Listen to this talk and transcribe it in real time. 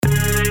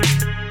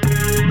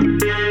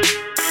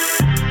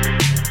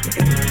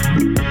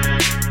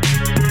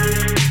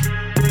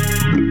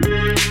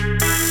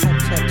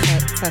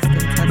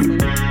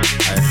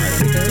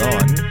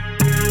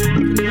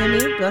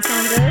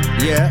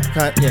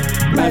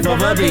Life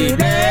of a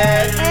beatnik.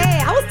 Hey,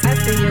 I was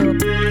testing you.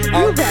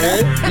 You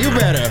better. You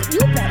better. You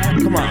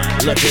better. Come on,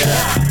 look it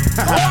up.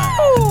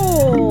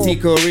 Oh.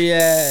 Tico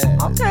Riaz.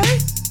 Okay.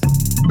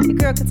 Your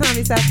girl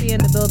Katani Safi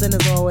in the building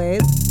as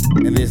always.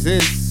 And this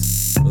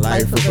is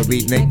Life of a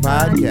Beatnik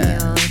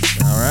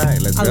podcast. All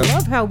right, let's go. I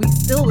love how we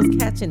still was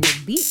catching the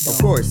beat though.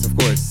 Of course.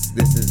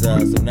 This is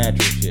some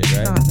natural shit,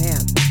 right? Oh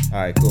man. All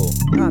right, cool.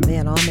 Oh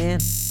man.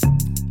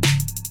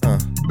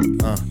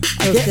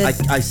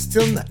 I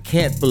still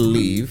can't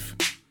believe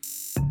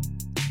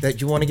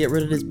that you want to get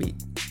rid of this beat.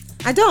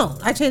 I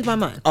don't. I changed my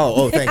mind.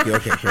 Oh, thank you.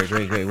 Okay,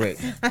 great.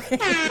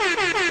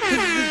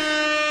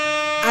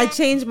 I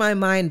changed my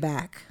mind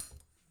back.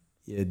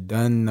 You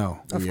done know.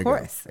 Of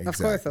course,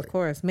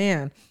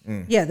 man.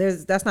 Yeah,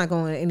 that's not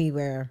going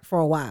anywhere for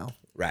a while.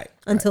 Right.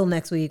 Until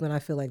next week when I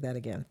feel like that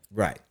again.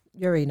 Right.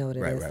 You already know what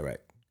it is. Right.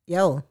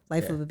 Yo,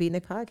 Life of a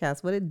Beatnik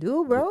podcast. What it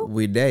do, bro?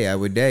 We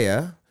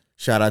there.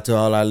 Shout out to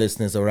all our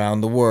listeners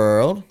around the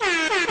world.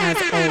 As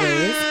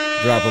always.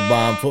 Drop a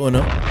bomb for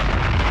Una.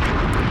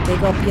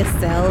 Big up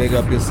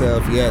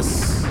yourself.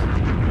 Yes.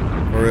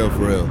 For real.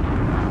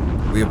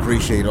 We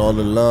appreciate all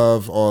the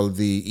love, all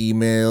the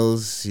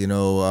emails,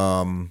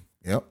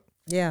 yep.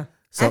 Yeah.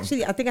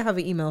 Actually, I think I have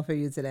an email for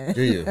you today.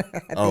 Do you?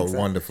 Oh, so.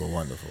 Wonderful.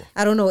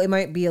 I don't know. It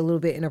might be a little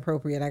bit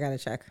inappropriate. I got to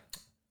check.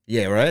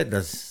 Yeah, right?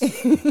 That's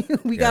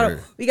we got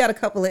a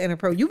couple of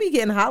inappropriate. You be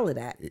getting hollered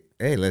at.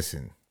 Hey,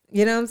 listen.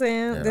 You know what I'm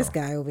saying? This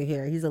guy over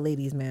here, he's a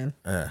ladies' man.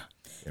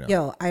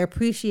 Yo, I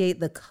appreciate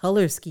the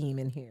color scheme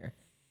in here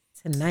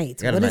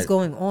tonight. What is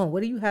going on?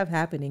 What do you have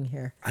happening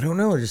here? I don't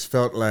know. It just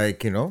felt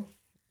like, feel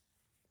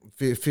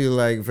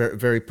like very,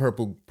 very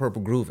purple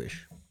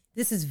groovish.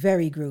 This is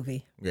very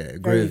groovy. Yeah,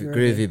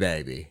 groovy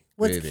baby.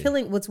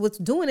 What's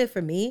doing it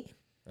for me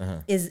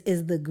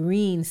is the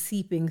green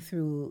seeping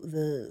through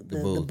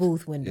the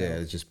booth window. Yeah,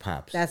 it just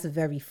pops. That's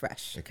very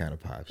fresh. It kind of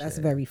pops. That's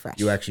very fresh.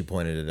 You actually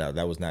pointed it out.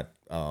 That was not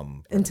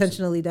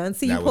intentionally done.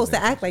 See, you're supposed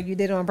to act like you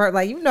did it on purpose.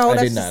 Like, I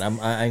that's did not.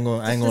 I ain't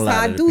gonna just lie how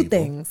to I the do people.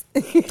 things. I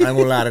ain't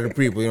gonna lie to the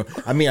people.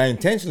 I mean, I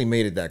intentionally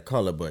made it that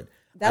color, but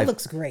that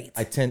looks great.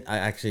 I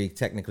actually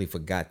technically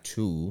forgot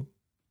to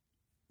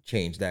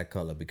change that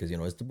color because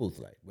it's the booth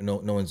light. No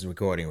one's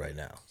recording right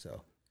now,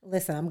 so.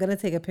 Listen, I'm gonna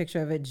take a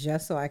picture of it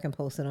just so I can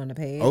post it on the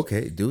page.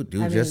 Okay, do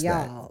just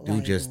that.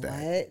 Do just what?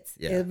 that.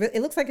 Yeah.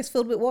 It looks like it's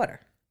filled with water.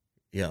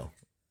 Yo,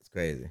 it's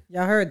crazy.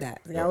 Y'all heard that?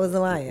 Y'all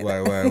wasn't lying.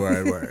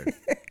 Word.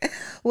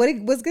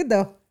 What's good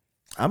though?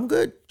 I'm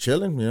good,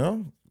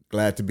 chilling.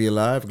 Glad to be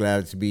alive.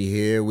 Glad to be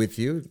here with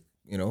you.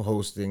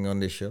 Hosting on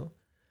this show,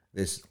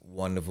 this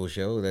wonderful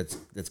show that's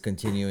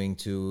continuing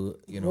to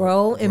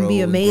grow and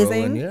be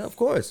amazing. Yeah, of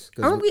course.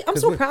 I'm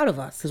so proud of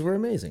us because we're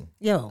amazing.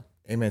 Yo.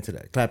 Amen to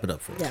that. Clap it up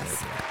for us.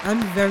 Yes.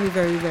 I'm very,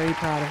 very, very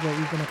proud of what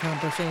we've been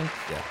accomplishing.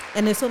 Yeah.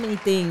 And there's so many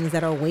things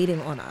that are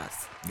waiting on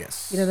us.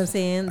 Yes. You know what I'm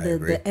saying? I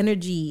agree. The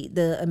energy,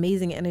 the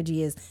amazing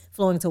energy is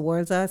flowing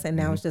towards us. And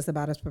now it's just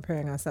about us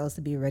preparing ourselves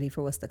to be ready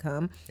for what's to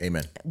come.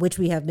 Amen. Which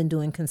we have been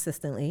doing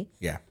consistently.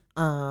 Yeah.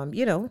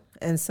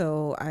 And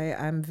so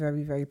I'm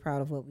very, very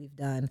proud of what we've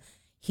done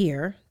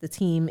here. The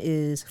team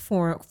is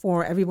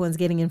for everyone's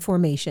getting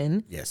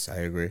information. Yes, I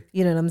agree.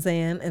 You know what I'm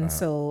saying? And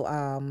so,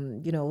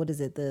 what is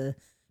it? The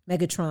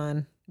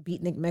Megatron,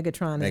 Beatnik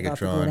Megatron is about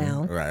to go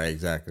down. Right,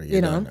 exactly.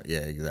 Yeah,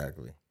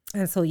 exactly.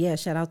 And so,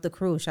 shout out the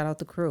crew.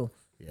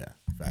 Yeah,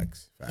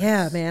 facts.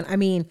 Yeah, man. I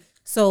mean,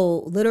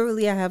 so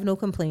literally I have no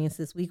complaints.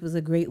 This week was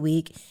a great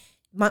week.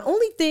 My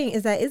only thing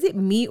is it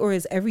me or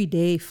is every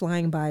day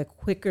flying by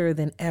quicker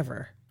than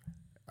ever?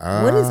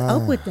 What is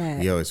up with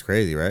that? Yo, it's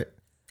crazy, right?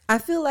 I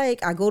feel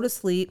like I go to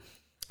sleep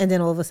and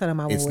then all of a sudden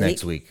I'm awake. It's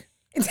next week.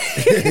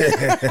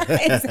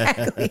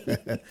 Exactly.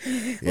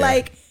 Yeah.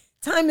 Like,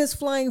 time is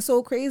flying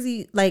so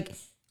crazy. Like,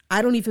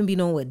 I don't even be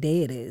knowing what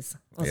day it is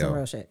on some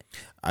real shit.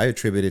 I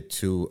attribute it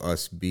to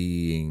us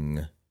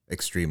being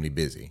extremely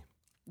busy.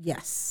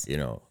 Yes.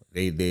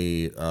 They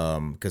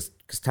because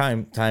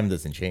time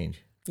doesn't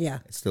change. Yeah.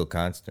 It's still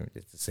constant.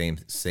 It's the same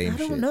I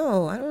shit. don't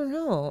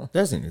know.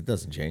 It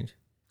doesn't change.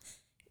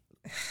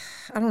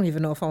 I don't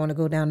even know if I want to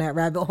go down that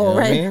rabbit hole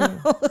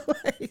now.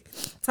 Like,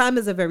 time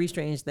is a very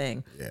strange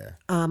thing. Yeah.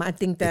 I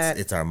think that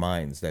it's our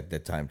minds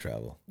that time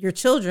travel. Your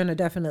children are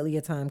definitely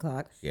a time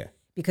clock. Yeah.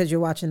 Because you're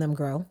watching them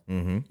grow.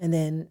 Mm-hmm. And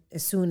then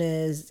as soon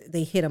as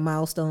they hit a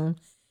milestone,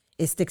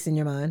 it sticks in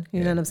your mind.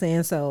 You know what I'm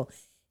saying? So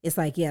it's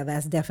like,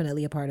 that's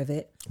definitely a part of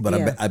it.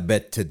 But I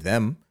bet to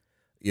them,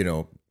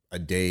 a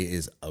day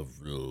is a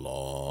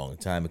long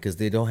time because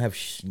they don't have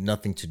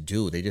nothing to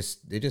do. They're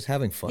just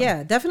having fun.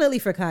 Yeah, definitely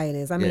for Kai it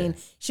is. I mean,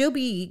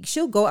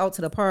 she'll go out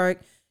to the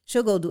park.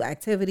 She'll go do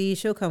activities.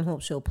 She'll come home.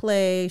 She'll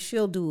play.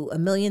 She'll do a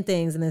million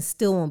things and then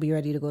still won't be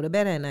ready to go to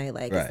bed at night.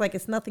 Like, It's like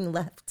it's nothing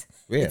left.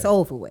 Yeah. It's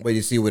over with. But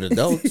you see, with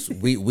adults,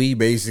 we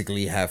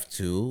basically have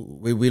to.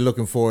 We're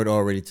looking forward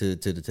already to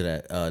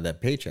that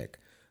paycheck.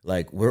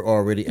 Like, we're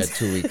already at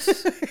 2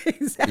 weeks.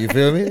 Exactly. You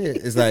feel me?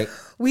 It's like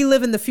we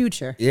live in the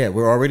future. Yeah,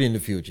 we're already in the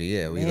future.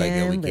 Yeah, we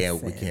Man,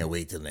 we can't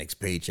wait till the next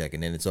paycheck,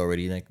 and then it's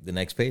already the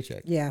next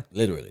paycheck. Yeah,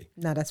 literally.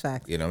 No, that's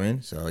fact. You know what I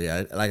mean? So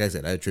yeah, like I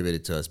said, I attribute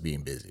it to us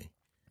being busy.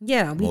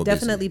 Yeah, we've More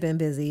definitely been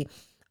busy.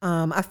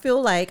 I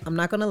feel like, I'm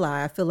not going to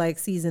lie, I feel like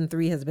season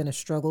 3 has been a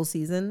struggle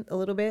season a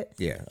little bit.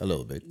 Yeah, a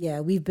little bit. Yeah,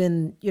 we've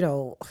been,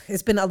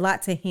 it's been a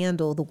lot to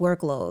handle the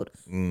workload,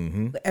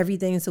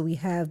 everything. So we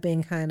have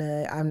been kind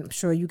of, I'm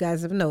sure you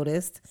guys have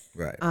noticed.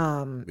 Right.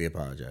 We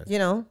apologize.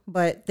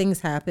 But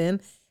things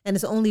happen. And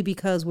it's only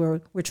because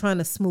we're trying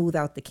to smooth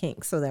out the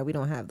kinks so that we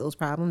don't have those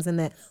problems, and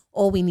that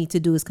all we need to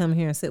do is come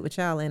here and sit with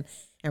y'all and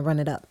run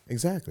it up.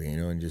 Exactly.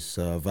 And just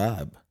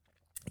vibe.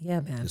 Yeah,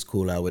 man. Just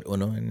cool out with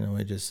Uno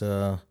and just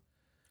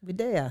we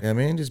there. yeah,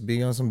 man, just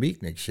be on some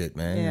beatnik shit,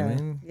 man. Yeah. You know what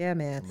I mean? Yeah,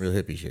 man. Real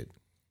hippie shit.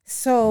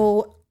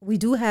 So we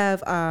do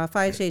have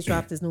Fire Chase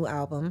dropped his new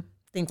album.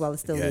 Think while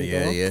it's still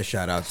legal. Yeah.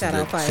 Shout out to Fire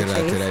shout out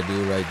Chase. to that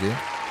dude right there.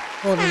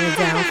 Holding it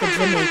down for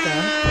Jamaica.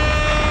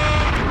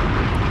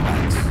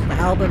 Facts. The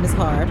album is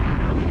hard.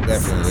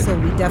 Definitely. So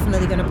we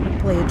definitely gonna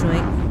play a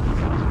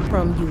joint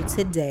from you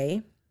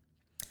today.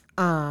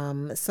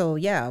 So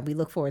yeah, we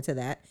look forward to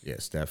that.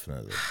 Yes,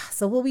 definitely.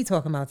 So what we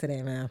talking about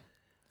today, man?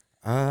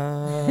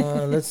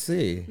 Let's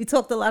see. We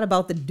talked a lot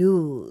about the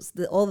do's,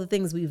 all the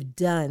things we've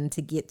done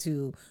to get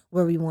to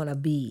where we want to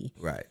be.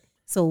 Right.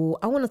 So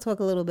I want to talk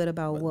a little bit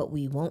about what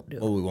we won't do.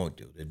 What we won't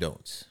do, the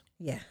don'ts.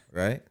 Yeah.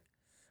 Right?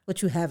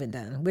 What you haven't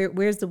done.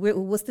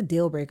 What's the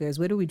deal breakers?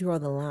 Where do we draw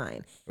the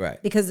line? Right.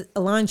 Because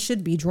a line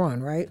should be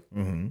drawn, right?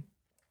 Mm-hmm.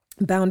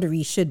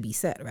 Boundaries should be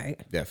set, right?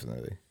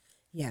 Definitely.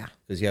 Yeah.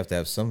 Because you have to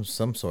have some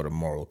sort of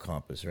moral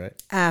compass, right?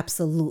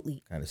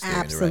 Absolutely. Kind of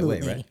steer in the right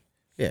way, right?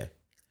 Yeah.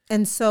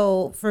 And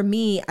so for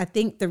me, I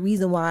think the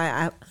reason why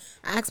I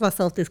ask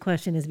myself this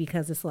question is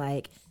because it's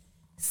like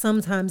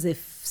sometimes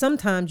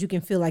you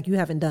can feel like you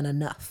haven't done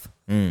enough.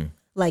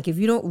 Like if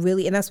you don't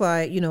really, and that's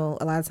why, a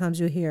lot of times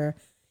you'll hear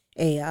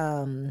a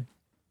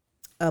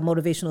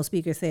motivational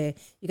speaker say,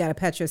 you got to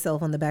pat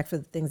yourself on the back for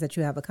the things that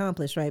you have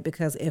accomplished, right?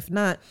 Because if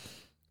not,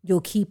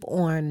 you'll keep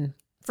on,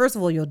 first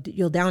of all,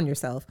 you'll down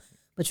yourself,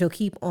 but you'll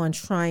keep on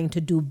trying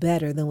to do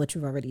better than what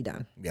you've already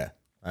done. Yeah.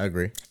 I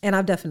agree. And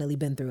I've definitely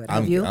been through it.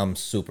 Have you? I'm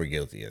super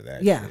guilty of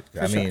that. Yeah,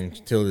 shit. I mean,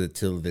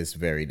 till this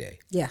very day.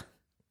 Yeah.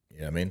 You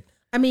know what I mean?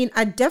 I mean,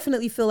 I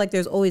definitely feel like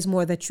there's always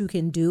more that you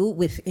can do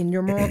within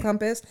your moral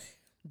compass,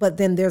 but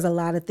then there's a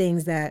lot of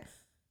things that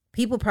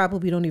people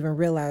probably don't even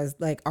realize,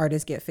 like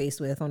artists get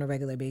faced with on a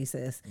regular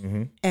basis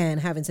and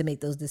having to make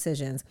those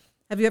decisions.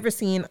 Have you ever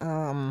seen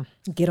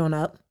Get On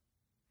Up?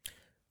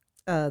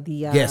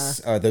 Yes,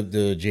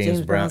 the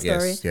James Brown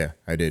story. Yes, yeah,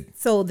 I did.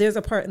 So there's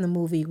a part in the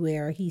movie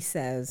where he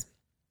says,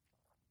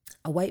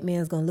 a white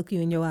man's going to look you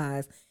in your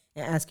eyes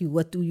and ask you,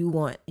 what do you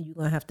want? And you're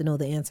going to have to know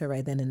the answer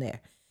right then and there.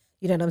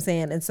 You know what I'm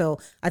saying? And so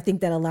I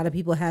think that a lot of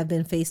people have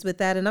been faced with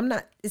that.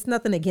 And it's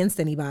nothing against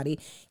anybody,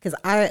 because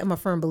I am a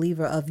firm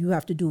believer of you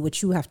have to do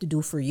what you have to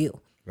do for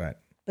you. Right.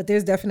 But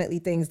there's definitely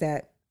things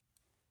that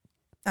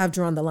I've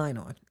drawn the line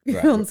on. You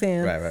know what I'm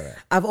saying? Right.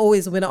 I've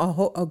always been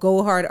a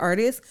go hard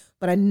artist,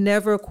 but I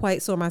never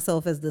quite saw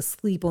myself as the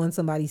sleep on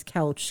somebody's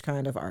couch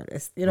kind of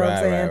artist. You know what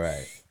I'm saying?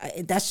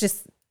 Right. That's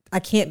just, I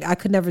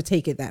could never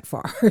take it that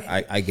far.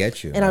 I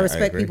get you. And I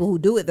respect people who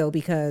do it though,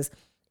 because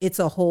it's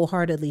a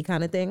wholeheartedly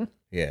kind of thing.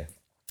 Yeah.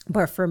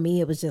 But for me,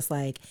 it was just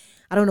like,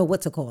 I don't know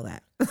what to call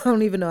that. I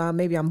don't even know.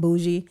 Maybe I'm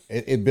bougie.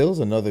 It builds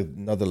another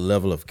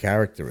level of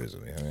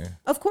characterism. You know what I mean?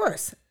 Of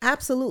course.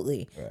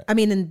 Absolutely. Right. I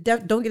mean, and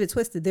don't get it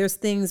twisted. There's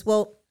things,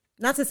 well,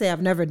 not to say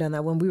I've never done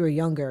that. When we were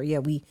younger, yeah,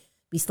 we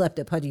slept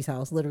at Pudgy's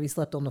house, literally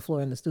slept on the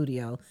floor in the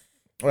studio.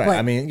 Right. But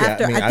I mean, yeah.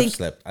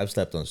 after, I've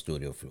slept on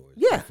studio floors.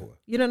 Yeah. Before.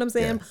 You know what I'm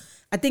saying? Yeah.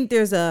 I think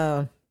there's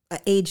a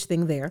age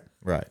thing there.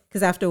 Right.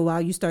 Because after a while,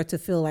 you start to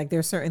feel like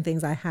there's certain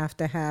things I have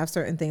to have,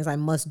 certain things I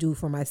must do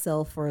for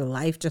myself, for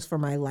life, just for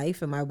my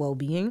life and my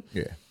well-being.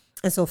 Yeah.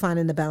 And so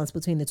finding the balance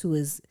between the two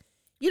is,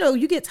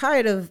 you get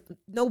tired of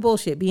no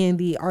bullshit being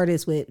the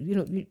artist with,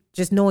 you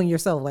just knowing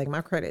yourself, like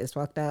my credit is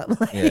fucked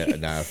up. Like, Yeah.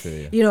 Nah, I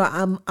feel you.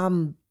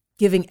 I'm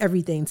giving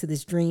everything to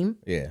this dream.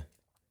 Yeah.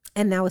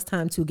 And now it's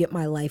time to get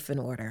my life in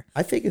order.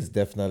 I think it's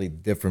definitely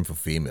different for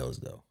females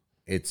though.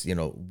 It's,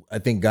 I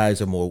think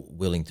guys are more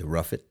willing to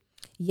rough it.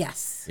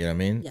 Yes. You know what I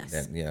mean? Yes.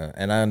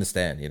 And I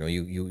understand,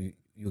 you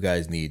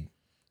guys need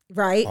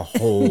right a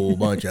whole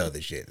bunch of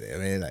other shit. I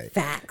mean, like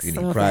facts. You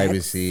need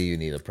privacy, you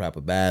need a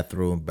proper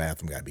bathroom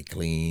gotta be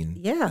clean.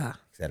 Yeah.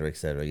 Et cetera, et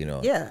cetera,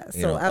 Yeah.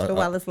 So after a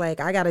while it's like,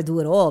 I gotta do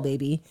it all,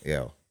 baby.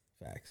 Yeah.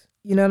 Facts.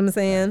 You know what I'm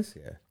saying? Facts,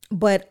 yeah.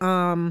 But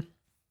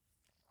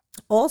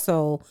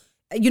also,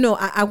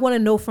 I want to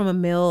know from a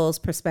male's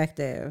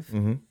perspective,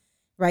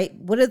 right?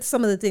 What are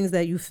some of the things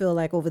that you feel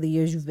like over the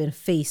years you've been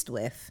faced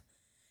with?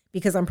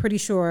 Because I'm pretty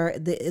sure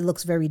that it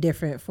looks very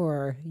different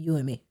for you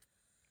and me.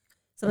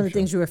 Some of the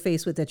things you were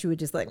faced with that you were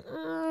just like,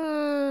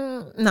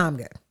 no, I'm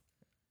good.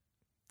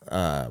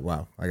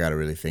 Wow, I got to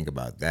really think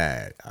about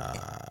that.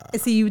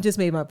 See, you just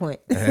made my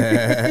point.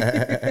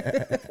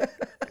 Yeah.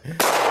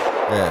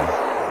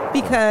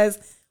 Because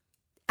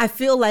I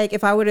feel like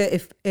if I were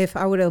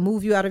to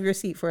move you out of your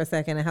seat for a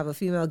second and have a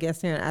female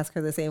guest here and ask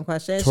her the same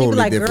question, Totally she'd be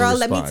like, different girl,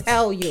 response. let me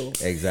tell you.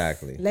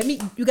 Exactly.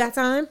 You got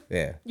time?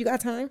 Yeah. You got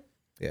time?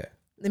 Yeah.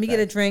 Let me get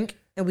a drink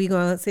and we're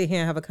going to sit here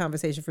and have a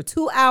conversation for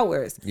 2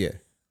 hours. Yeah.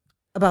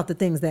 about the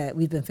things that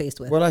we've been faced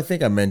with. Well, I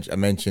think I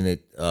mentioned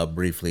it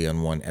briefly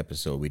on one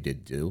episode we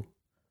did do,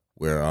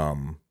 where I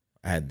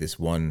had this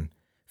one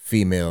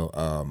female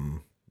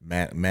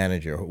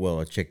manager, well,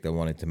 a chick that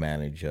wanted to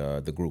manage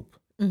the group.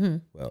 Mm-hmm.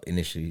 Well,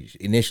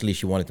 initially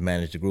she wanted to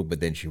manage the group, but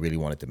then she really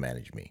wanted to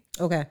manage me.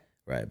 Okay.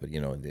 Right, but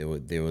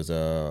there was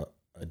a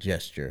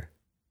gesture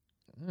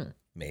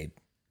made.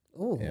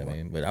 Ooh. You know what I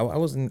mean? But I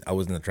wasn't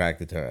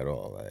attracted to her at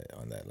all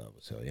on that level.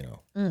 So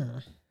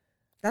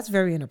That's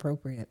very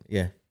inappropriate.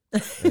 Yeah.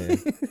 Yeah. You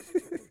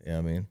know what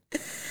I mean?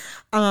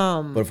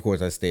 But of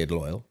course, I stayed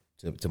loyal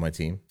to my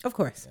team. Of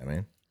course. You know what I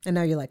mean? And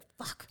now you're like,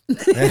 fuck.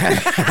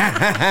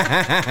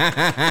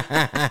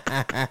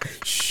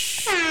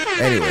 Shh.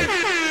 Anyway,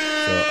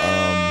 so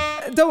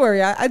don't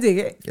worry, I dig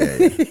it.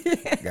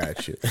 Yeah.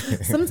 Got you.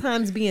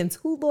 Sometimes being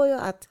too loyal,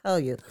 I tell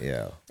you.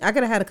 Yeah. I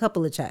could have had a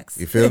couple of checks.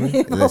 You feel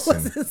me?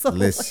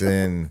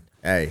 Listen.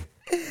 Hey,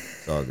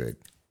 it's all good.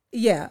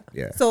 Yeah.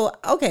 Yeah. So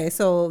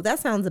that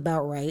sounds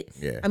about right.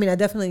 Yeah. I mean, I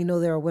definitely know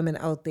there are women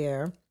out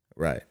there.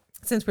 Right.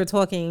 Since we're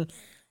talking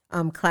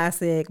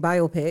classic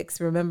biopics,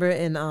 remember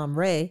in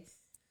Ray,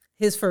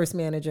 his first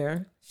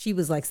manager, she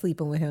was like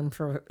sleeping with him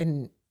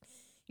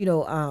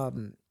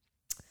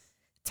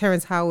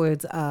Terrence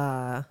Howard's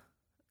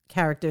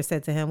character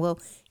said to him, well,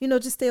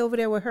 just stay over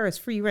there with her. It's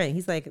free rent.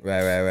 He's like,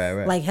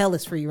 right. Like hell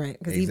is free rent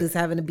because he was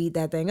having to beat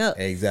that thing up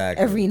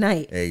every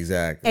night.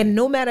 Exactly. And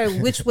no matter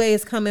which way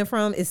it's coming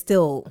from, it's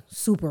still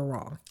super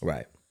wrong.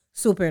 Right.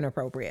 Super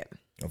inappropriate.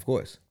 Of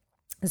course.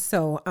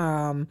 So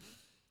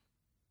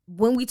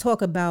when we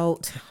talk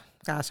about,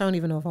 gosh, I don't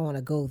even know if I want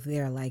to go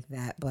there like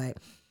that, but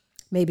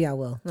maybe I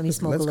will. Let me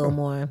smoke a little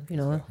more,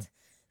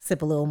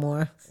 sip a little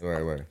more.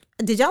 Right.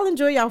 Did y'all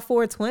enjoy y'all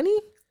 420?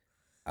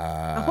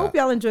 I hope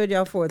y'all enjoyed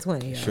y'all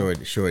 420.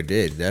 Y'all. Sure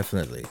did,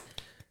 definitely.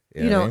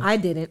 I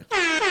didn't.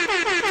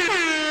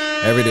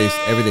 Every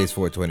day's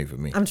 420 for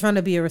me. I'm trying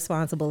to be a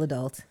responsible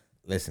adult.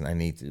 Listen, I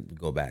need to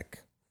go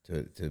back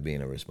to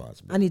being a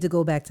responsible. I need to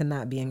go back to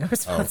not being a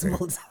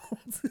responsible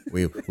adult.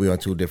 we on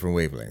two different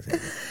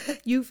wavelengths.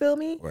 You feel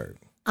me? Word.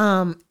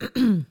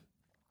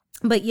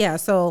 But yeah,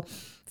 so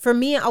for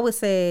me, I would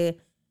say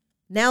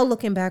now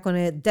looking back on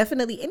it,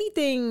 definitely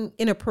anything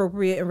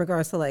inappropriate in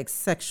regards to like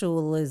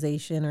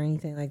sexualization or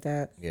anything like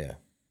that. Yeah.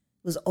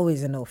 Was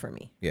always a no for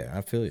me. Yeah,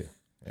 I feel you.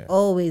 Yeah.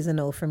 Always a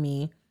no for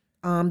me.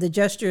 The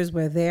gestures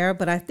were there,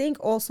 but I think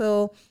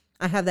also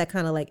I have that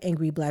kind of like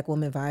angry black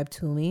woman vibe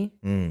to me.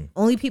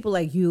 Only people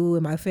like you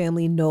and my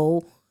family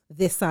know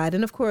this side.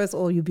 And of course,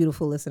 all you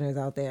beautiful listeners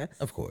out there.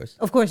 Of course,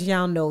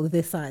 y'all know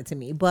this side to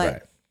me.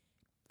 But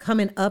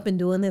coming up and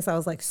doing this, I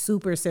was like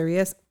super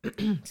serious.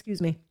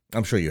 Excuse me.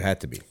 I'm sure you had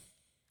to be.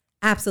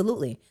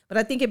 Absolutely. But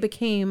I think it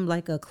became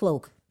like a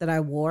cloak that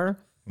I wore,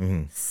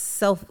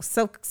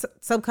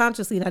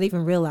 subconsciously, not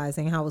even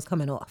realizing how it was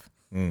coming off.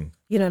 You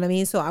know what I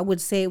mean? So I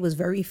would say it was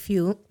very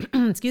few,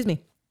 excuse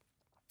me.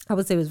 I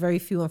would say it was very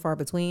few and far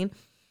between.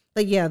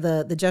 But yeah,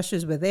 the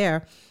gestures were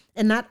there.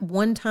 And not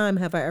one time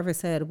have I ever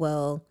said,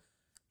 well,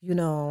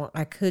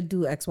 I could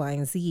do X, Y,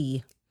 and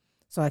Z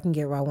so I can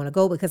get where I want to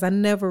go, because I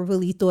never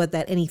really thought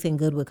that anything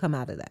good would come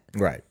out of that.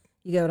 Right.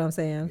 You get what I'm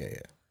saying? Yeah.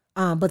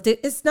 But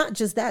it's not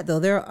just that, though.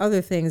 There are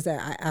other things that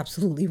I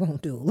absolutely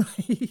won't do.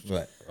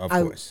 Right. Of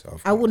course.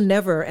 I will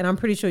never, and I'm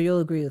pretty sure you'll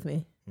agree with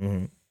me.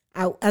 Mm-hmm.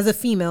 As a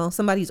female,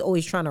 somebody's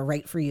always trying to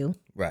write for you.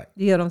 Right.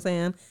 You know what I'm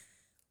saying?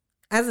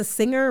 As a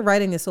singer,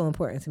 writing is so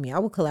important to me. I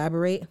will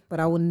collaborate, but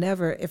I will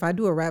never, if I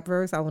do a rap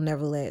verse, I will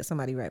never let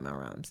somebody write my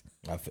rhymes.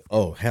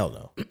 Oh, hell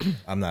no.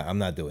 I'm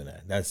not doing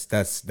that.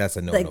 That's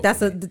a no. Like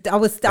I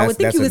would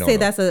think you would say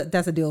that's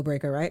a deal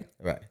breaker, right?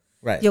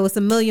 Right. Yo, it's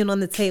 $1 million on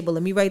the table.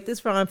 Let me write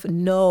this rhyme for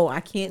no,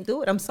 I can't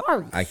do it. I'm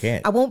sorry. I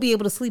can't. I won't be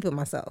able to sleep with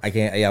myself. I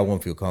can't. Yeah, I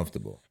won't feel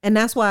comfortable. And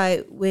that's why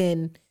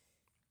when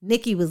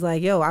Nikki was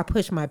like, yo, I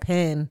push my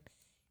pen,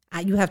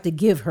 you have to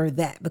give her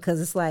that,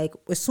 because it's like,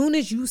 as soon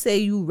as you say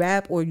you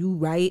rap or you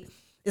write,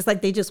 it's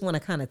like they just want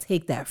to kind of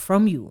take that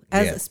from you,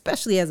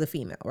 especially as a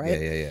female, right?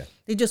 Yeah.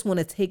 They just want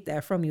to take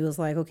that from you. It's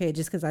like, okay,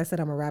 just because I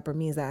said I'm a rapper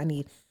means that I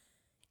need,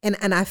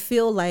 and I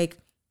feel like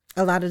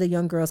a lot of the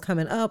young girls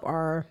coming up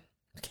are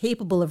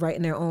capable of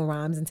writing their own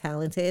rhymes and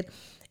talented.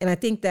 And I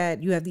think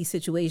that you have these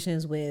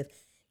situations with,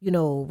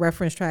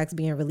 reference tracks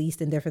being released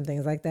and different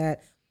things like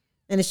that.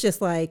 And it's just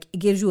like, it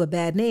gives you a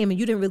bad name and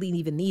you didn't really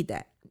even need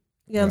that.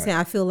 You know what I'm saying?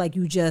 I feel like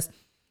you just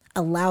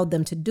allowed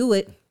them to do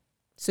it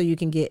so you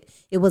can get,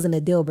 it wasn't a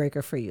deal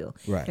breaker for you.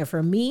 Right. And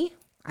for me,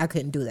 I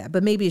couldn't do that.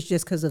 But maybe it's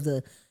just because of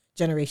the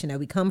generation that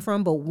we come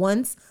from. But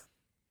once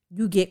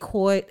you get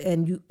caught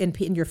and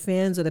your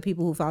fans or the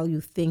people who follow you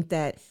think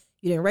that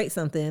you didn't write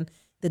something,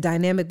 the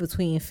dynamic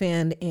between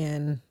fan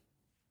and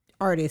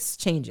artist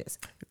changes.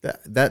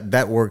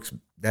 That works.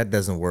 That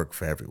doesn't work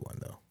for everyone,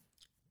 though.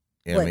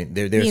 You know what I mean?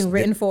 There's being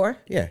written for?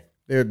 Yeah.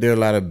 There are a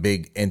lot of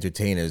big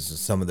entertainers,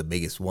 some of the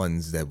biggest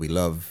ones that we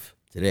love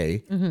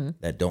today,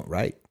 that don't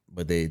write,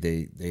 but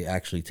they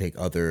actually take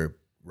other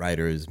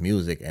writers'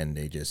 music and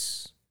they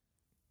just,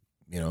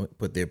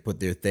 put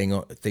their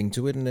thing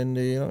to it, and then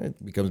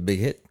it becomes a big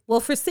hit. Well,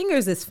 for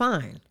singers, it's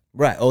fine.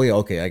 Right. Oh yeah.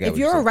 Okay. I got. If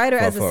you're a writer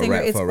as a singer,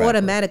 it's for a rapper.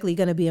 automatically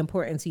going to be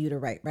important to you to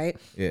write, right?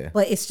 Yeah.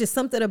 But it's just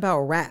something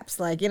about raps,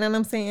 like, you know what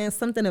I'm saying?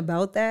 Something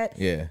about that.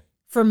 Yeah.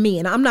 For me,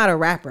 and I'm not a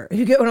rapper.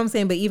 You get what I'm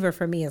saying? But even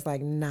for me, it's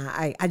like, nah,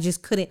 I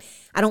just couldn't.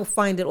 I don't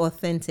find it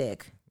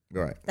authentic.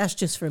 Right. That's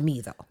just for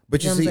me, though.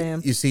 But you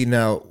know you see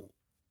now,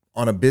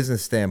 on a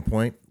business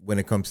standpoint, when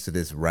it comes to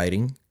this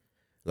writing,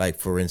 like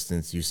for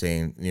instance, you're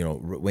saying, you know,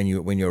 when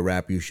you're a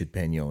rapper, you should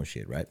pen your own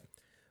shit, right?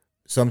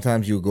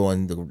 Sometimes you go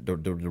on the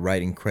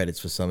writing credits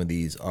for some of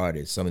these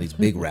artists, some of these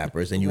big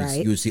rappers, and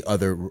you see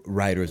other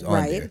writers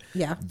on there.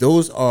 Yeah.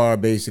 Those are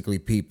basically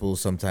people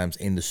sometimes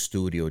in the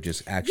studio,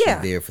 just actually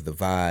there for the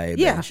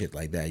vibe and shit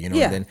like that, you know.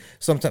 And then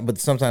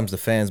sometimes the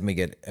fans may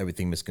get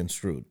everything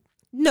misconstrued.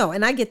 No,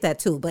 and I get that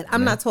too, but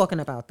I'm not talking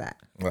about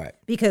that. Right.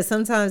 Because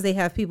sometimes they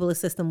have people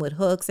assist them with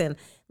hooks. And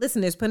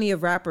listen, there's plenty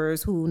of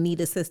rappers who need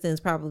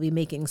assistance probably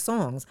making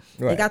songs.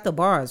 Right. They got the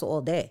bars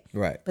all day.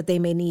 Right. But they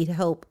may need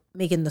help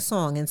making the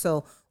song. And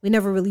so we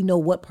never really know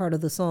what part of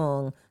the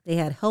song they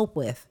had help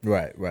with.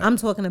 Right, right. I'm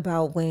talking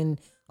about when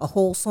a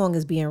whole song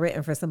is being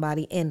written for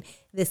somebody, and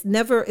it's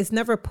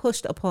never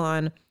pushed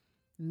upon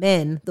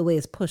men the way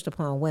it's pushed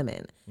upon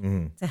women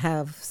to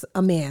have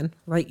a man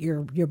write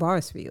your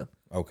bars for you.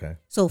 Okay.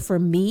 So for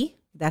me,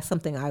 that's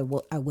something I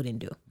wouldn't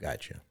do.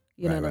 Gotcha.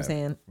 You know what I'm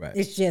saying? Right.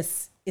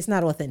 It's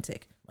not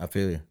authentic. I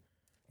feel you.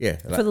 Yeah.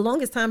 For the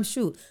longest time,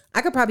 shoot,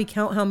 I could probably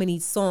count how many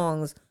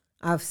songs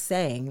I've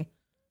sang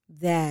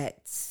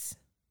that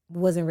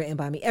wasn't written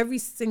by me. Every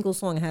single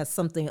song has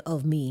something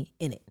of me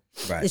in it.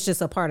 Right. It's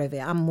just a part of it.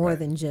 I'm more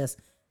than just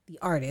the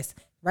artist.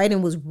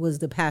 Writing was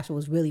the passion,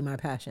 was really my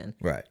passion.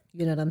 Right.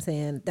 You know what I'm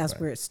saying? That's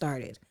where it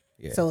started.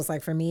 Yeah. So it's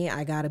like, for me,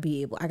 I gotta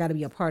be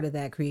a part of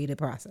that creative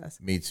process.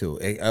 Me too.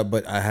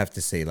 But I have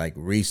to say, like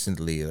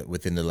recently,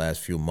 within the last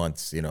few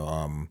months, you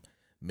know,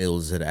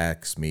 Mills had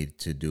asked me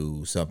to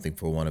do something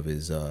for one of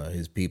his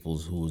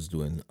peoples who was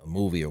doing a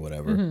movie or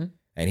whatever,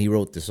 and he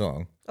wrote the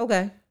song.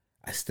 Okay.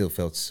 I still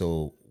felt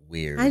so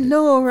weird. I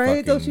know,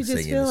 right? Don't you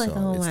just feel like,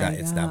 oh my God.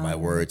 It's not my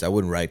words. I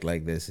wouldn't write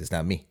like this. It's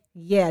not me.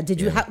 Yeah. Did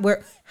you?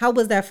 How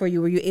was that for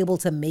you? Were you able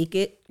to make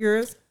it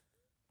yours?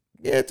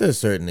 Yeah, to a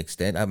certain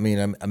extent. I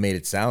mean, I made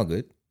it sound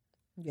good.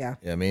 Yeah.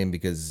 I mean,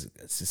 because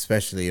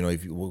especially, you know,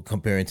 if you were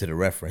comparing to the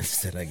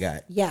reference that I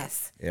got.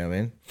 Yes. You know what I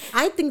mean?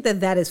 I think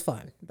that is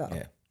fun, though.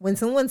 Yeah. When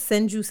someone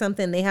sends you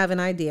something, they have an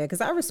idea,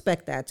 because I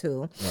respect that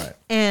too. Right.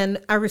 And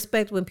I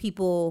respect when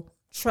people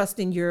trust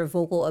in your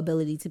vocal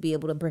ability to be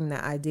able to bring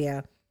that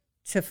idea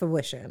to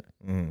fruition.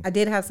 I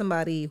did have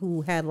somebody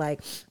who had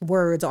like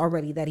words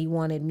already that he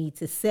wanted me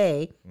to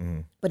say,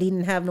 but he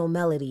didn't have no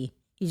melody.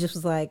 He just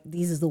was like,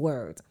 these is the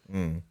words.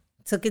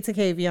 Took it to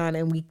Kavion,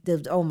 and we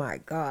did, oh my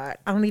God.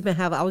 I don't even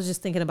have, I was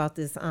just thinking about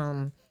this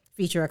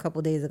feature a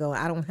couple days ago.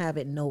 I don't have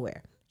it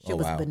nowhere. Shit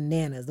was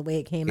bananas the way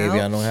it came out.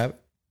 Kavion don't have it?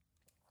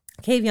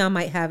 Kavion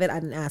might have it. I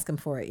didn't ask him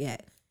for it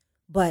yet.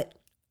 But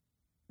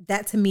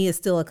that to me is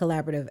still a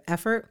collaborative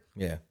effort.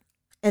 Yeah.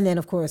 And then,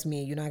 of course,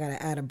 me, you know, I got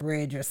to add a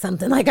bridge or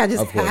something. Like, I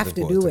just have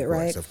to do it,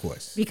 right? Of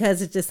course.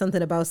 Because it's just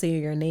something about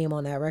seeing your name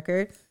on that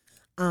record.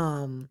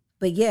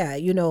 But yeah,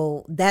 you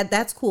know,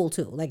 that's cool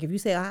too. Like, if you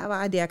say, I have an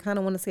idea, I kind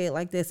of want to say it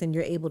like this, and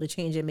you're able to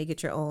change it, make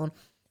it your own,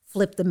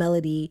 flip the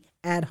melody,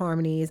 add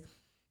harmonies,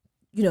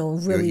 you know,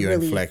 really, your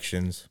really.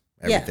 Inflections,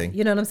 everything. Yeah,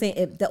 you know what I'm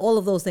saying? All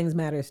of those things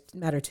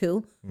matter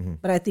too.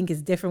 But I think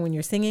it's different when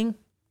you're singing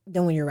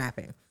than when you're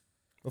rapping.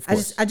 Of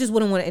course. I just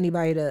wouldn't want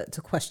anybody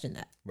to question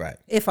that. Right.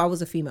 If I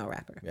was a female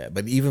rapper. Yeah,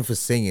 but even for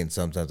singing,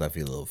 sometimes I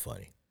feel a little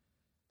funny.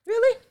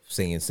 Really?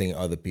 Singing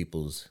other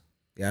people's.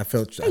 Yeah,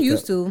 I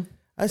used to.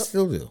 I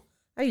still do.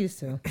 I used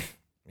to.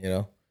 You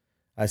know,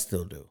 I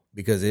still do,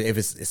 because if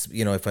it's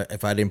you know,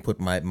 if I didn't put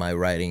my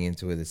writing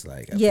into it, it's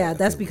like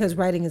that's because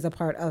writing is a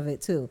part of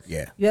it too.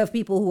 Yeah. You have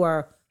people who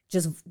are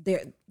just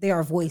they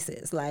are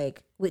voices,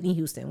 like Whitney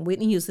Houston.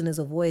 Whitney Houston is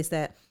a voice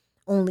that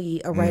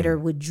only a writer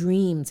would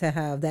dream to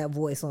have that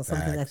voice on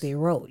something that they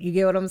wrote. You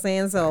get what I'm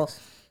saying? So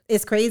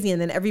it's crazy.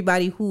 And then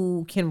everybody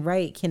who can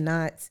write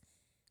cannot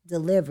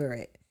deliver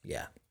it.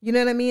 Yeah. You know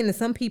what I mean? And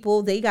some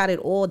people, they got it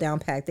all down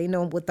packed. They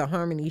know what the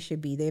harmony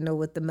should be. They know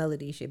what the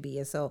melody should be.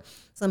 And so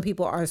some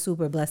people are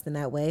super blessed in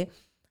that way.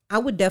 I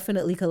would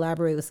definitely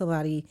collaborate with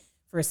somebody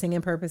for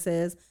singing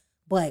purposes.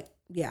 But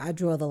yeah, I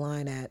draw the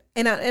line at,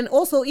 and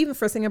also even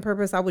for singing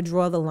purpose, I would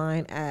draw the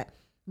line at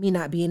me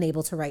not being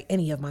able to write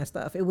any of my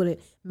stuff. It wouldn't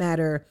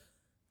matter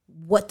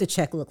what the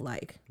check looked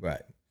like.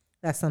 Right.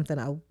 That's something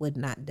I would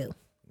not do.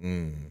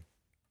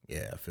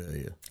 Yeah, I feel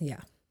you.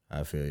 Yeah.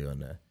 I feel you on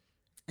that.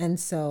 And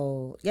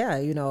so, yeah,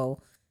 you know,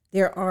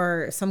 there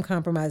are some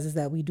compromises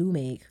that we do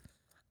make.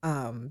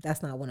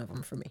 That's not one of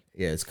them for me.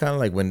 Yeah, it's kind of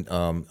like when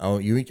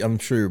I'm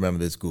sure you remember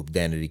this group,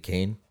 Danity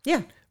Kane.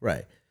 Yeah.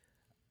 Right.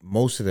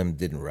 Most of them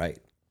didn't write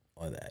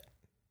on that.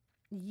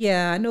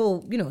 Yeah, I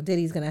know. You know,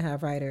 Diddy's gonna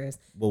have writers.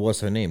 Well, what's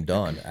her name?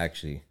 Dawn,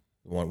 actually,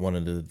 one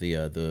of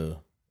the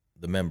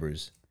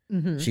members.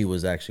 Mm-hmm. She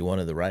was actually one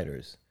of the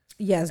writers.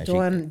 Yes,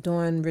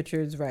 Dawn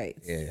Richards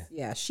writes. Yeah,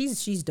 yeah,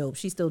 she's dope.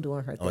 She's still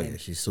doing her thing. Oh yeah,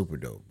 she's super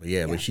dope. But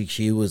yeah, but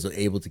she was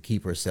able to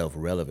keep herself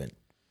relevant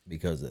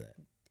because of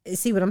that.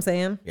 See what I'm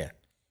saying? Yeah.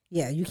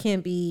 Yeah, you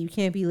can't be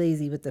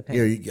lazy with the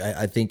pen.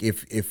 I think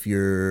if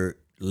you're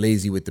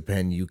lazy with the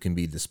pen, you can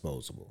be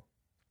disposable.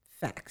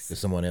 Facts. Because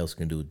someone else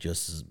can do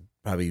just as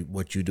probably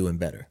what you're doing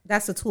better.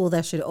 That's a tool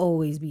that should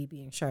always be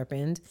being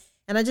sharpened.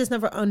 And I just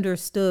never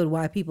understood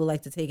why people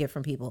like to take it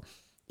from people.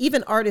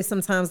 Even artists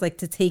sometimes like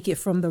to take it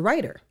from the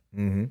writer.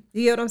 Mm-hmm.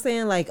 You know what I'm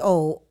saying? Like,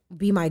 oh,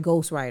 be my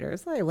ghostwriter.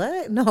 It's like,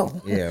 what?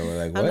 No. Yeah, we're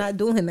like, what? I'm not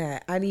doing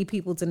that. I need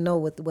people to know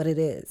what it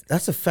is.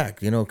 That's a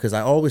fact, because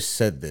I always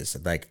said this.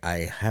 Like,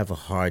 I have a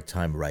hard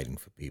time writing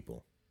for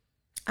people.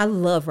 I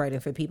love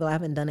writing for people. I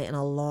haven't done it in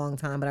a long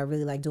time, but I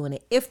really like doing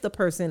it if the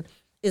person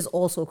is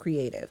also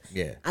creative.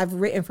 Yeah. I've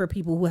written for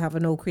people who have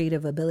no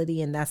creative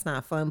ability, and that's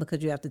not fun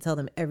because you have to tell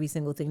them every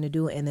single thing to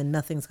do and then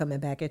nothing's coming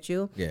back at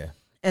you. Yeah.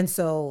 And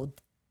so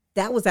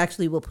that was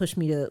actually what pushed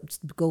me to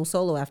go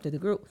solo after the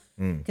group,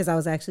 because I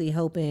was actually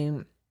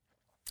helping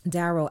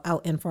Daryl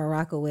out in Far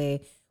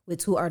Rockaway with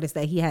 2 artists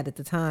that he had at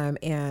the time.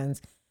 And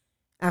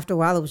after a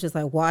while, it was just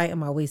like, why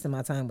am I wasting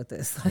my time with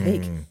this?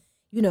 Like,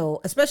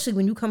 especially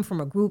when you come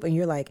from a group and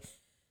you're like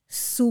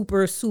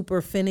super,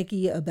 super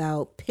finicky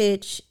about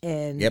pitch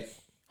and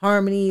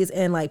harmonies,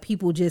 and like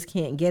people just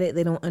can't get it.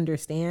 They don't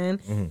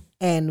understand. Mm-hmm.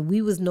 And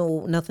we was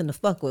nothing to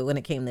fuck with when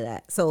it came to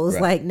that. So it's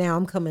like now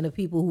I'm coming to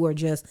people who are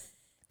just,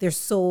 they're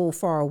so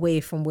far away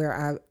from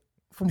where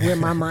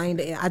my mind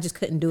is. I just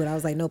couldn't do it. I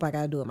was like, nope, I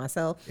gotta do it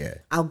myself. Yeah.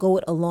 I'll go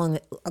it alone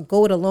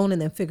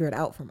and then figure it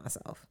out for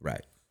myself.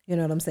 Right. You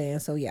know what I'm saying?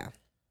 So yeah.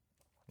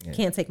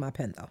 Can't take my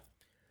pen though.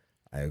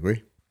 I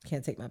agree.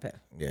 Can't take my pen.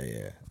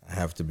 Yeah. I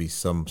have to be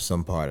some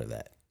part of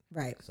that.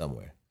 Right.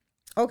 Somewhere.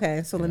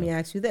 Okay, so let me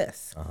ask you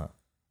this. Uh-huh.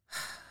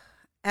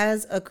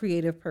 As a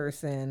creative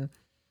person,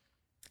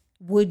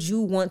 would you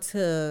want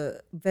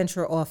to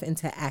venture off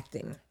into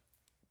acting?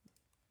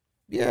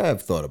 Yeah,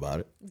 I've thought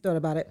about it. Thought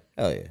about it?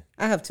 Hell yeah.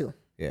 I have too.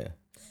 Yeah.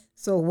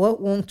 So what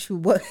role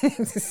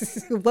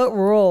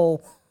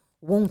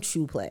won't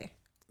you play?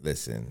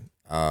 Listen,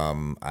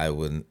 I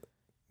wouldn't,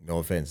 no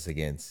offense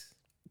against,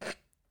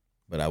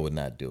 but I would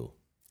not do.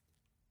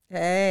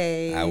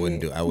 Hey. I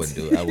wouldn't do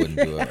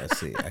it.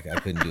 See, I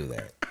couldn't do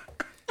that.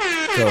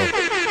 So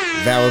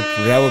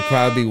that would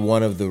probably be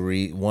one of the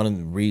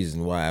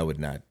reason why I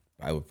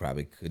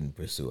probably couldn't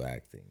pursue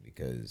acting,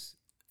 because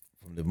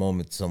from the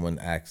moment someone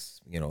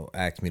asks me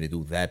to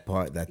do that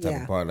part, that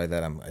type of part like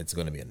that, it's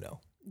going to be a no.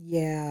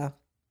 Yeah.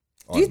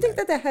 Do you think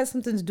that has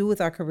something to do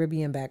with our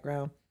Caribbean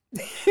background?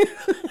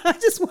 I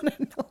just want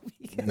to know.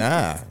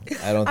 Nah,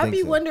 I don't think so. I'd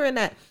be wondering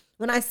that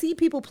when I see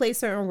people play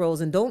certain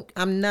roles, and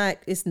I'm not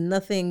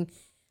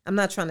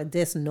trying to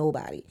diss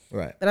nobody.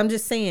 Right. But I'm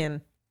just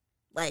saying,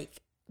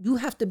 like, you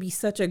have to be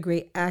such a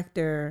great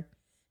actor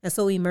and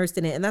so immersed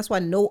in it. And that's why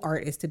no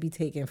art is to be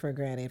taken for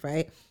granted,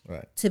 right?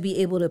 Right. To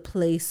be able to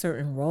play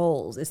certain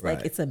roles. It's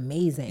like, it's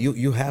amazing.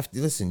 You have to,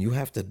 listen, you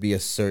have to be a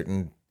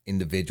certain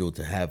individual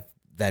to have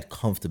that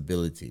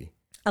comfortability.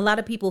 A lot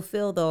of people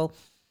feel, though,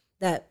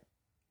 that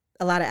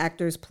a lot of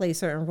actors play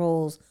certain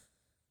roles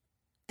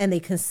and they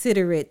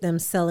consider it them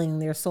selling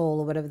their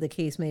soul or whatever the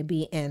case may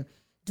be and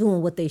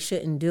doing what they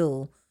shouldn't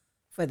do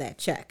for that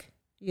check.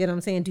 You know what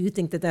I'm saying? Do you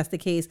think that that's the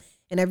case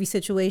in every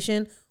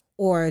situation,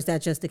 or is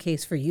that just the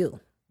case for you?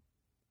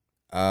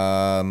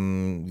 I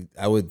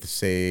would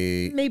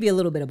say maybe a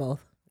little bit of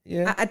both.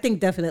 Yeah. I think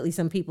definitely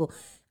some people,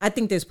 I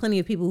think there's plenty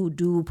of people who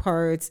do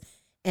parts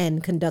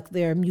and conduct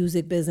their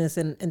music business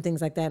and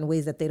things like that in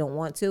ways that they don't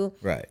want to.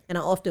 Right. And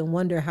I often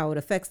wonder how it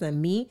affects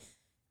them. Me,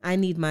 I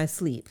need my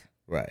sleep.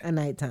 Right. At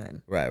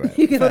nighttime. Right.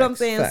 You get what I'm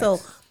saying? Facts. So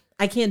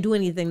I can't do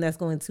anything that's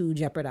going to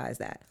jeopardize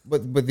that.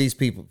 But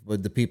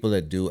the people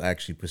that do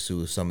actually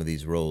pursue some of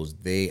these roles,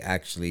 they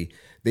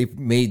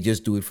may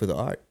just do it for the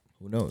art.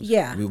 Who knows?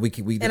 Yeah.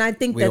 And I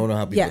think we don't know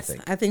how people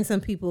think. I think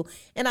some people,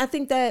 and I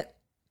think that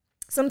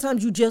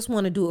sometimes you just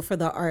want to do it for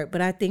the art,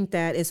 but I think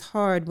that it's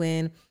hard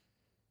when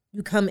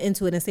you come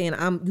into it and saying,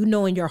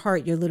 in your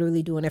heart, you're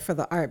literally doing it for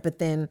the art. But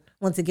then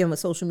once again, with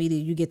social media,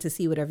 you get to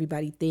see what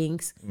everybody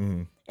thinks.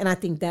 Mm-hmm. And I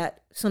think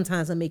that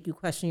sometimes will make you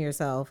question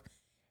yourself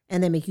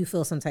and then make you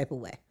feel some type of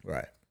way.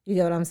 Right. You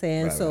get what I'm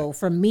saying? Right, so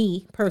for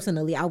me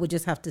personally, I would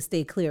just have to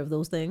stay clear of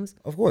those things.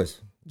 Of course.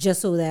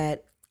 Just so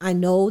that I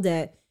know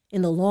that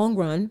in the long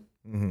run,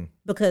 mm-hmm.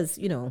 because,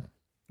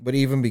 But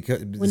even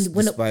because,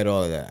 despite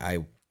all of that,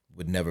 I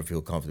would never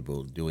feel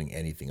comfortable doing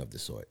anything of the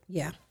sort.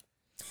 Yeah.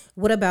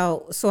 What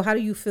about, so how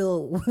do you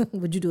feel,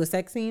 would you do a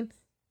sex scene?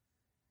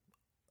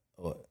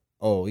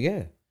 Oh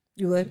yeah.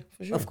 You would?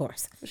 For sure. Of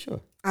course. For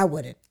sure. I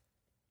wouldn't.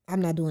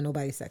 I'm not doing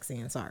nobody's sex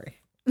scene, sorry.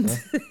 Huh?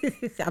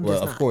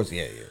 Of course,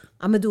 yeah.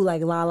 I'm gonna do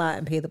like Lala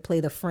and play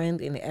the friend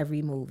in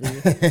every movie.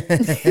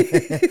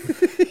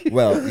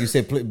 Well, you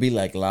said be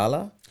like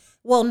Lala?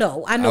 Well,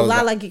 no, I know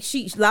Lala.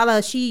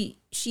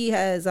 She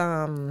has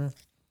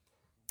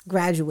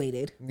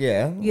graduated.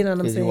 Yeah, you know what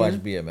I'm saying. You watch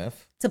BMF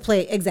to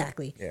play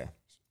exactly. Yeah,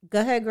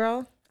 go ahead,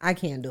 girl. I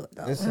can't do it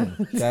though.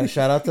 Listen,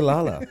 shout out to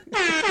Lala.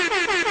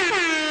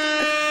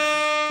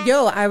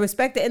 Yo, I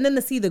respect it, and then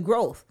to see the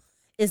growth.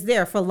 It's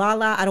there. For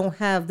Lala, I don't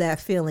have that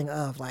feeling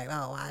of like,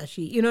 oh, why is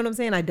she? You know what I'm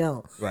saying? I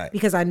don't. Right.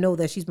 Because I know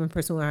that she's been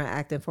pursuing her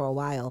acting for a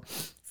while.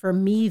 For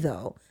me,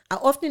 though, I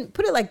often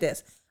put it like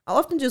this. I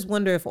often just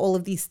wonder if all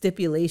of these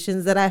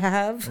stipulations that I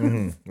have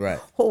Right.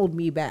 hold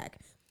me back.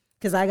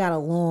 Because I got a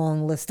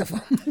long list of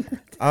them.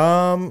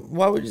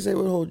 Why would you say it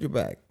would hold you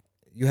back?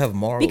 You have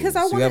morals. Because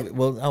I want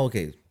well,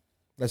 okay.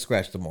 Let's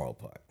scratch the moral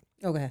part.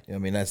 Okay. I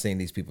mean, not saying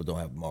these people don't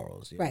have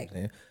morals, you know Right. what I'm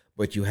saying?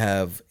 But you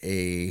have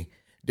a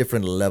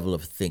different level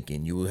of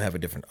thinking. You have a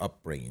different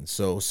upbringing.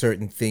 So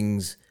certain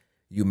things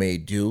you may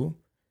do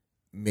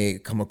may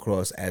come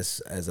across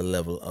as a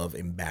level of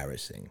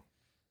embarrassing.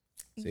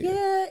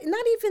 Yeah,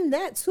 not even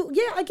that too.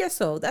 Yeah, I guess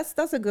so.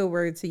 That's a good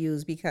word to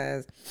use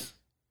because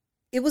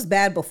it was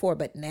bad before,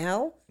 but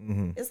now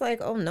it's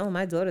like, oh no,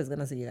 my daughter's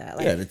gonna see that.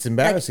 Like, yeah, it's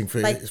embarrassing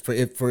like,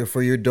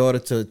 for your daughter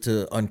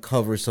to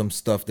uncover some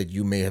stuff that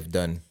you may have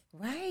done.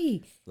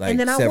 Right. Like and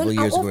then several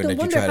I years ago, often and that you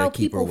wonder try to how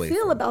keep her people away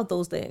feel from. about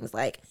those things.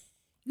 Like,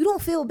 you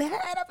don't feel bad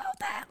about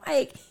that.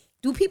 Like,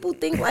 do people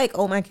think like,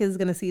 oh, my kid's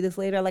gonna see this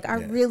later? Like, I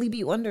really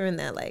be wondering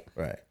that. Like,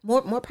 Right.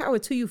 More power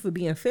to you for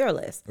being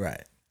fearless.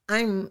 Right.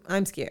 I'm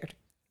scared.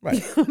 Right.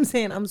 You know what I'm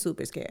saying? I'm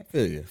super scared.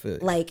 Feel you.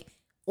 Like,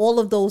 all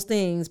of those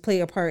things play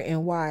a part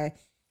in why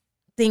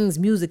things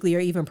musically are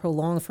even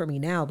prolonged for me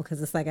now,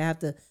 because it's like I have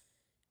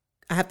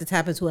to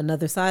tap into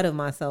another side of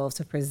myself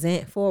to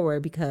present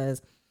forward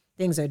because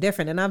things are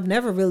different. And I've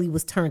never really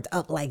was turned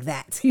up like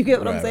that. You get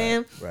what I'm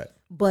saying? Right.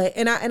 But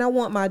and I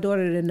want my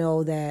daughter to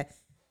know that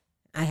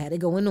I had it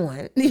going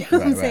on. You know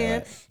what I'm saying?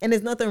 Right. And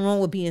there's nothing wrong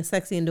with being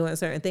sexy and doing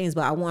certain things,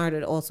 but I want her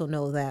to also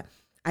know that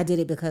I did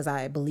it because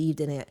I believed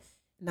in it,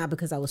 not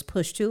because I was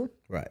pushed to,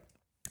 Right.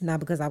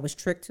 not because I was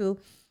tricked to,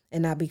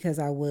 and not because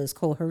I was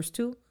coerced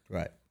to,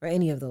 Right. or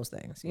any of those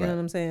things. You know what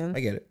I'm saying? I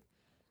get it.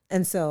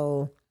 And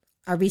so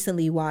I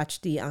recently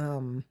watched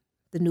the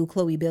new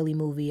Chloe Bailey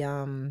movie.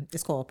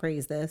 It's called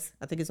Praise This.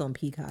 I think it's on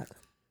Peacock.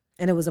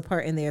 And it was a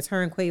part in there. It's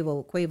her and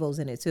Quavo's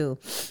in it too.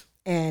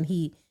 And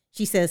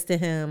she says to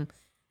him,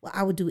 well,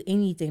 I would do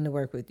anything to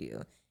work with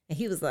you. And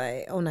he was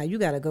like, oh, no, you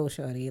got to go,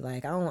 shorty.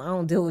 Like, I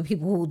don't deal with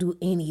people who will do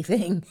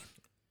anything.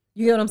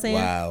 You know what I'm saying?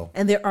 Wow.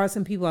 And there are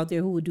some people out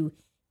there who would do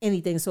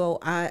anything. So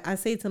I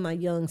say to my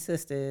young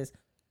sisters,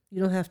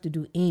 you don't have to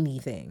do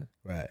anything.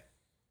 Right.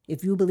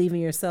 If you believe in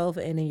yourself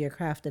and in your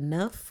craft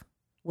enough,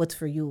 what's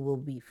for you will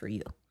be for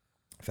you.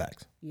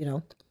 Facts. You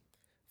know?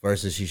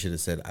 Versus she should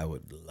have said, I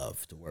would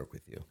love to work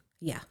with you.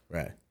 Yeah.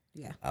 Right.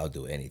 Yeah. I'll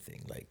do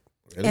anything. Like,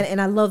 really? And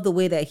I love the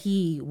way that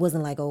he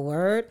wasn't like a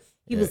word.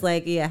 He was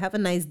like, yeah, have a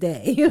nice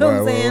day. You know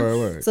what I'm saying?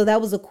 Word. So that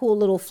was a cool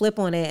little flip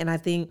on it. And I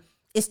think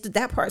it's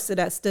that part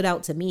that stood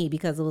out to me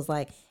because it was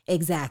like,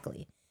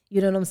 exactly. You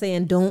know what I'm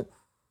saying? Don't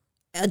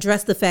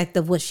address the fact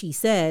of what she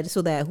said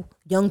so that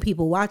young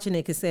people watching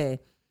it could say,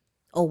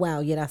 oh, wow,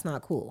 yeah, that's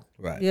not cool.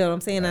 Right. You know what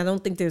I'm saying? Right. I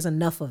don't think there's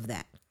enough of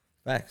that.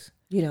 Facts.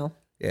 You know?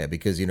 Yeah,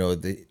 because,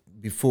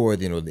 before,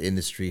 the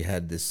industry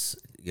had this,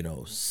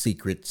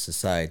 secret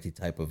society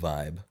type of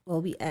vibe.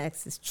 Well, we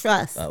ask is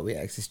trust. We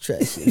access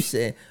trust, you know what I'm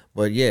saying?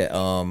 But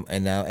yeah,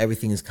 and now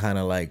everything is kind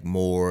of like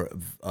more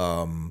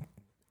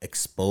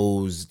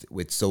exposed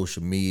with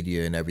social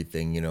media and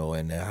everything,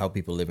 and how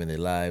people live in their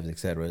lives,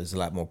 etc. There's a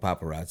lot more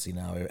paparazzi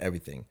now,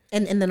 everything.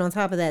 And then on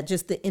top of that,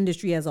 just the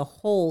industry as a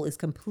whole is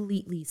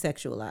completely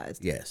sexualized.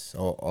 Yes,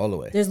 all the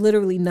way. There's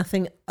literally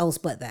nothing else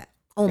but that.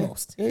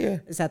 Almost. Yeah.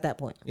 It's at that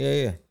point.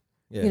 Yeah.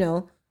 You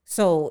know?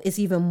 So it's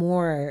even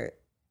more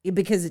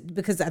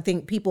because I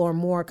think people are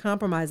more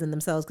compromising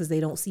themselves because they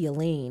don't see a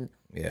lane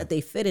that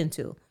they fit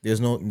into. There's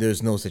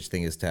no such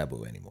thing as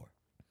taboo anymore.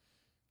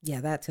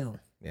 Yeah, that too.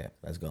 Yeah,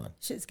 that's gone.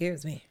 Shit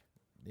scares me.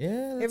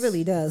 Yeah, It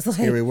really does. Like,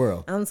 scary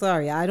world. I'm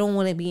sorry. I don't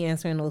want to be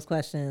answering those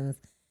questions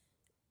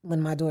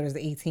when my daughter's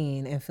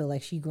 18 and feel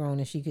like she grown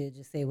and she could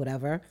just say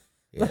whatever.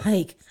 Yeah.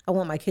 Like, I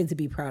want my kid to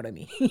be proud of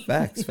me.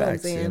 Facts, you know what I'm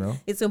facts, saying?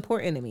 It's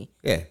important to me.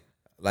 Yeah,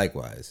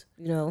 likewise.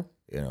 You know?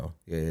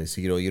 Yeah. So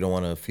you don't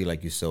want to feel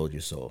like you sold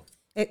your soul.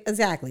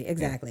 Exactly.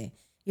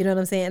 You know what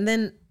I'm saying? And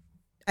then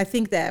I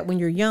think that when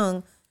you're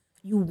young,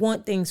 you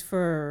want things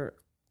for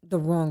the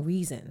wrong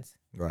reasons.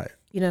 Right.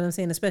 You know what I'm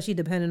saying? Especially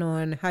depending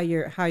on how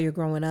you're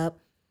growing up,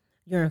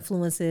 your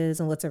influences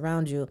and what's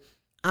around you.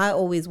 I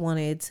always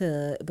wanted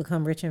to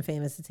become rich and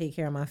famous to take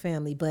care of my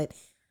family, but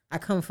I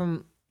come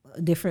from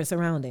different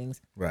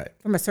surroundings. Right.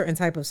 From a certain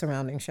type of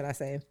surrounding, should I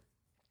say.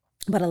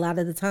 But a lot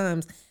of the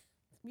times,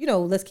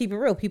 let's keep it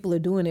real. People are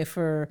doing it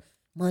for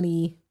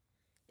money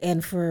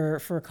and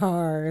for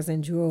cars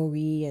and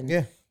jewelry and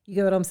you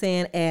get what I'm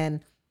saying? And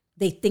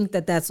they think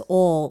that that's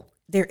all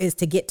there is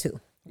to get to,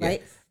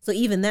 right? Yeah. So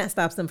even that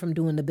stops them from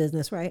doing the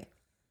business, right?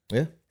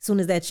 Yeah. As soon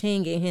as that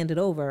chain get handed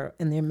over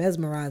and they're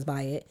mesmerized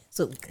by it,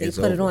 so they it's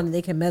put over. it on and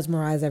they can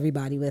mesmerize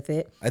everybody with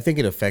it. I think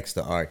it affects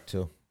the art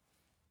too.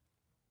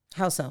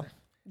 How so?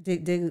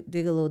 Dig a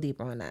little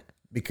deeper on that.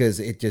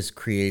 Because it just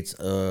creates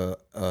a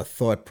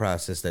thought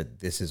process that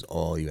this is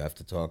all you have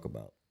to talk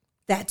about.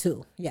 That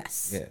too,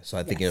 yes. Yeah, so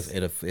I think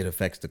it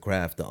affects the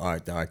craft, the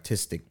art, the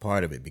artistic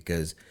part of it,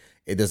 because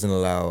it doesn't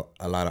allow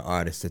a lot of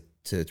artists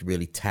to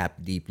really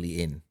tap deeper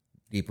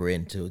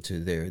into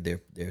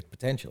their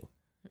potential.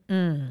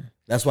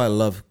 That's why I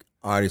love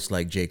artists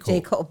like J. Cole.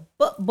 J. Cole,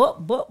 but.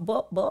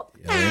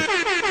 Yeah.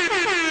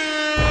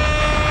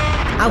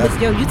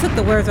 You took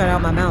the words right out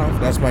of my mouth.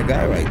 That's my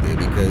guy right there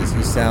because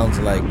he sounds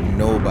like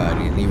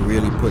nobody, and he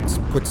really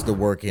puts the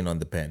work in on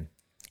the pen.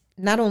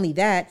 Not only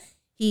that,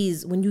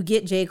 when you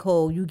get J.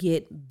 Cole, you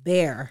get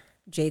bare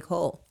J.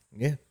 Cole.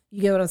 Yeah.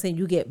 You get what I'm saying?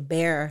 You get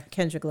bare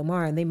Kendrick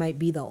Lamar, and they might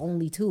be the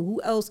only two.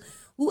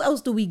 Who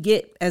else do we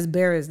get as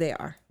bare as they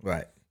are?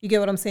 Right. You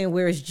get what I'm saying?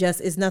 Where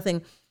it's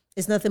nothing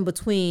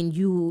between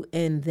you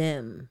and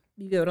them.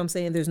 You get what I'm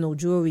saying? There's no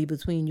jewelry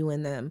between you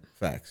and them.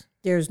 Facts.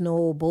 There's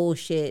no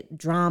bullshit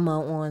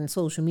drama on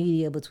social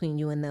media between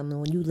you and them.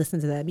 And when you listen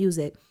to that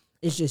music,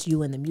 it's just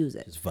you and the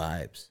music. It's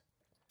vibes.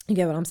 You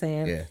get what I'm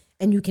saying? Yeah.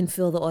 And you can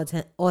feel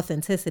the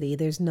authenticity.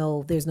 There's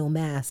no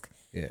mask.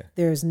 Yeah.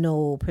 There's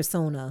no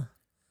persona.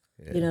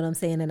 Yeah. You know what I'm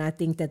saying? And I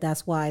think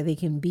that's why they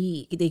can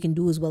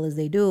do as well as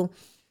they do,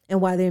 and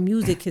why their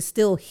music can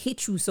still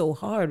hit you so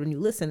hard when you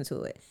listen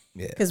to it.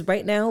 Yeah. Because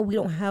right now we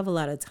don't have a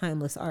lot of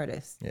timeless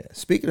artists. Yeah.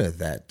 Speaking of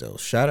that, though,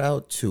 shout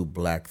out to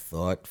Black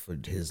Thought for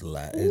his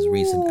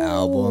recent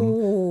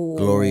album,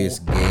 Glorious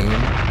Game.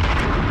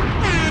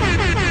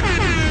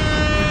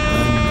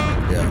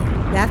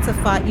 Yeah. That's a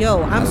fight.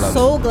 Yo, I'm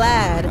so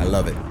glad. I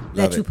love it.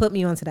 That you put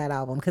me onto that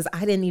album because I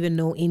didn't even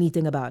know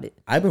anything about it.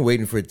 I've been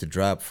waiting for it to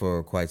drop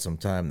for quite some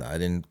time now. I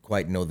didn't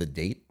quite know the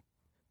date,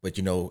 but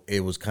it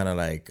was kind of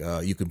like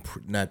you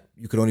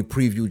could only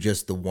preview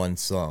just the one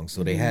song.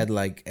 So they had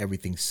like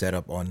everything set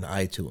up on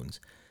iTunes,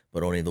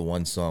 but only the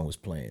one song was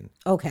playing.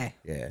 Okay.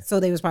 Yeah. So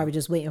they was probably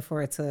just waiting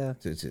for it to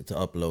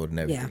upload and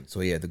everything. Yeah.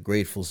 So yeah, the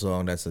Grateful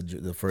song, that's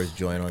the first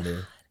joint on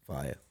there.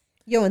 Fire.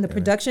 Yo, and the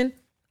production,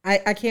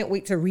 I can't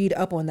wait to read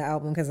up on the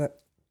album because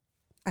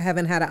I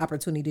haven't had an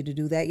opportunity to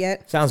do that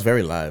yet. Sounds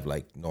very live,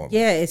 like normal.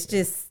 Yeah, it's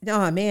just,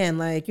 oh man,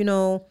 like,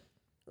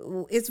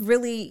 it's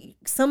really,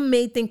 some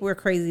may think we're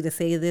crazy to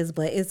say this,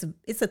 but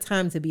it's a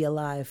time to be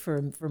alive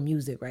for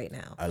music right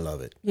now. I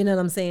love it. You know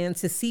what I'm saying?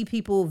 To see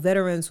people,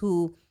 veterans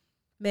who,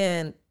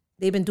 man,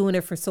 they've been doing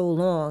it for so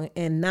long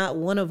and not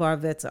one of our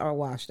vets are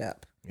washed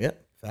up.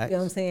 Yep. Facts. You know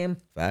what I'm saying?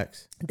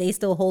 Facts. They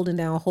still holding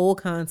down whole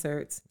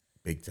concerts.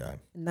 Big time.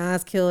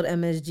 Nas killed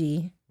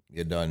MSG.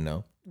 You're done,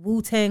 no?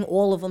 Wu-Tang,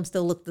 all of them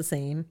still look the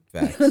same.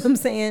 Facts. You know what I'm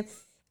saying?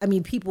 I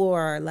mean, people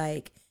are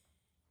like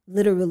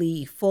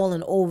literally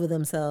falling over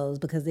themselves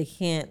because they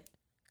can't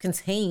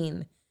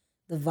contain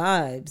the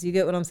vibes. You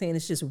get what I'm saying?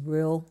 It's just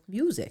real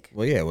music.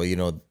 Well, yeah.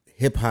 Well,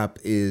 hip hop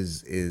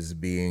is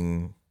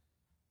being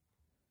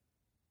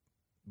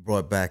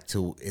brought back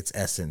to its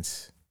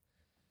essence.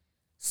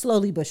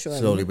 Slowly but surely.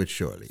 Slowly but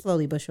surely.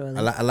 Slowly but surely.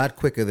 A lot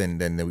quicker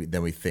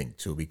than we think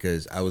too.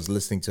 Because I was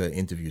listening to an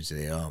interview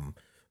today.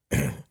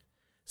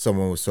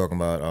 Someone was talking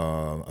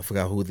about I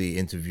forgot who the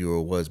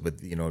interviewer was, but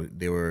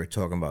they were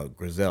talking about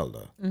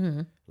Griselda.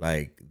 Mm-hmm.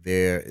 Like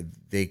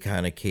they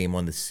kind of came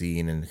on the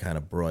scene and kind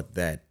of brought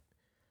that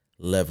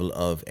level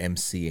of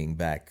MCing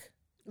back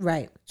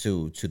right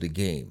to the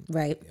game.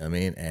 Right. You know what I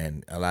mean?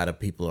 And a lot of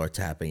people are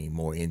tapping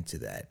more into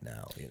that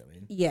now. You know what I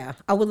mean? Yeah.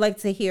 I would like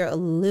to hear a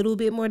little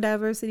bit more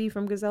diversity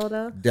from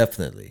Griselda.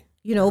 Definitely.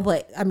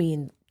 But I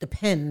mean, the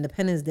pen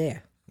is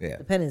there. Yeah.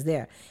 The pen is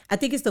there. I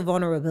think it's the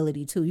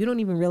vulnerability too. You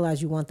don't even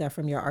realize you want that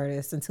from your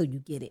artist until you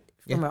get it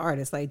from an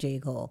artist like J.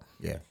 Cole.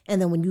 Yeah.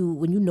 And then when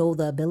you know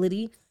the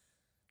ability,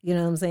 you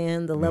know what I'm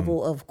saying, the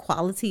level of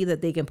quality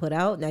that they can put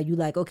out, now you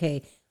like,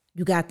 okay,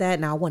 you got that,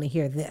 now I want to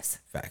hear this.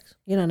 Facts.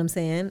 You know what I'm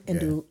saying? And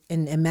do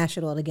and mash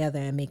it all together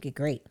and make it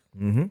great.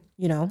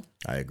 Mm-hmm.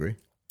 I agree.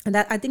 And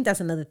I think that's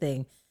another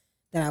thing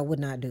that I would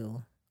not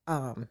do.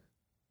 I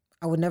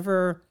would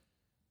never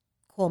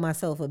call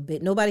myself a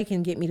bitch. Nobody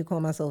can get me to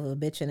call myself a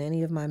bitch in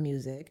any of my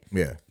music.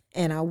 Yeah.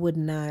 And I would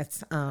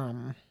not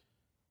I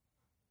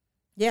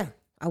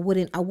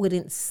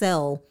wouldn't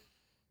sell.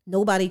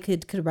 Nobody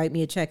could write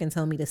me a check and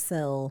tell me to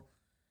sell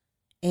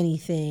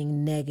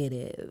anything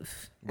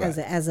negative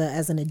as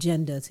an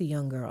agenda to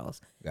young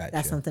girls. Gotcha.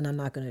 That's something I'm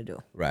not going to do.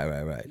 Right.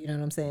 You know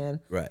what I'm saying?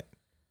 Right.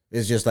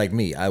 It's just like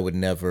me. I would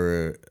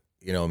never,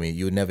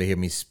 you would never hear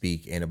me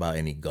speak about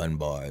any gun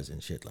bars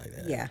and shit like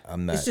that. Yeah.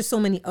 I'm not. It's just so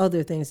many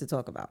other things to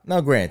talk about.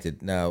 Now,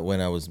 granted,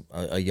 when I was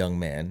a young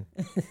man,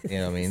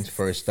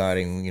 first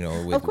starting,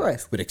 with, of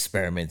course, with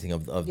experimenting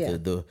of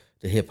the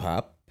hip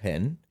hop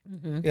pen.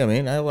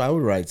 Mm-hmm. I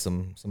would write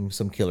some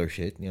killer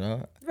shit.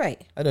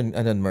 Right. I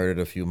done murdered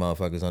a few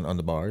motherfuckers on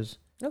the bars.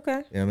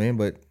 Okay. You know what I mean?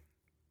 But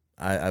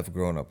I've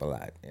grown up a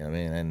lot. You know what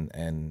I mean?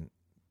 And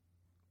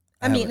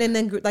and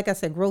then like I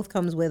said, growth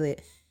comes with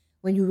it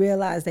when you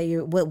realize that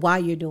why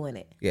you're doing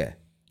it. Yeah.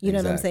 You know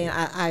what I'm saying?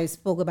 I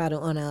spoke about it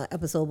on an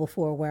episode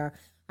before where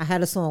I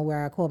had a song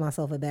where I called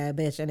myself a bad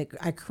bitch, and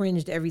I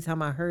cringed every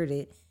time I heard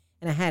it.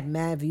 And I had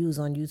mad views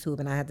on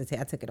YouTube, and I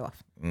took it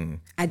off.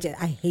 I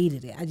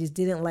hated it. I just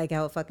didn't like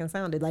how it fucking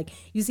sounded. Like,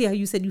 you see how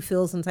you said you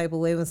feel some type of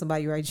way when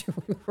somebody writes you.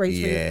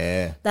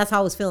 That's how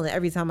I was feeling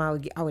every time I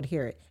would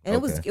hear it. And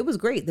it was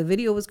great. The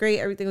video was great.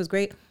 Everything was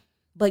great.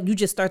 But you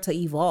just start to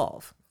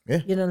evolve. Yeah.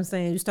 You know what I'm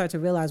saying? You start to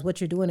realize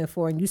what you're doing it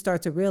for, and you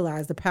start to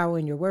realize the power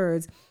in your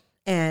words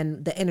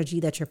and the energy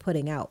that you're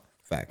putting out.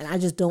 Facts. And I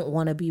just don't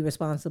want to be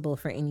responsible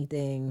for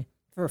anything,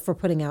 for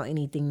putting out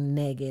anything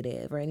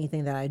negative or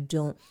anything that I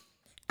don't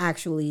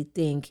actually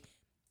think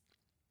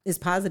is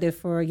positive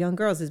for young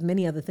girls. There's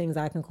many other things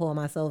I can call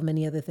myself,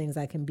 many other things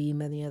I can be,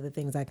 many other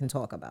things I can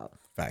talk about.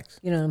 Facts.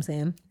 You know what I'm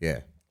saying? Yeah,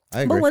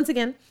 I agree. But once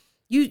again,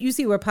 you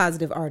see where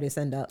positive artists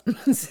end up.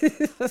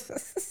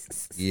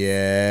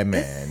 Yeah,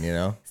 man. You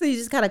know. So you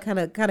just kind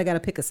of got to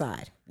pick a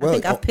side. I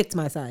think I've picked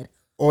my side.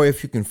 Or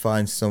if you can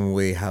find some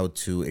way how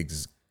to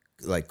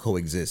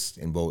coexist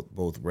in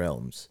both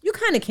realms. You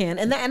kind of can,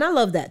 and I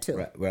love that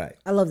too. Right.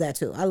 I love that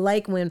too. I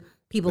like when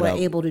people are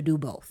able to do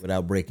both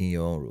without breaking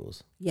your own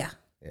rules. Yeah.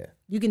 Yeah.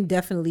 You can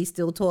definitely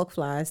still talk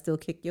fly, still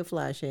kick your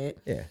fly shit.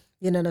 Yeah.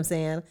 You know what I'm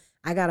saying?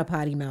 I got a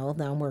potty mouth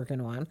that I'm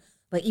working on.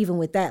 But even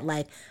with that,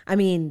 like, I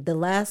mean,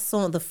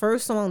 the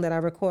first song that I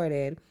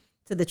recorded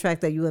to the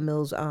track that UM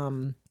Mills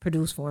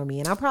produced for me,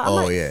 and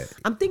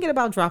I'm thinking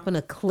about dropping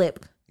a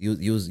clip.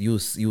 You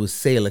was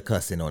sailor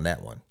cussing on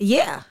that one.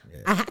 Yeah.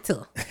 I had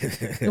to.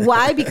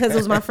 Why? Because it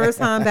was my first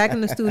time back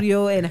in the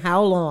studio in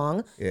how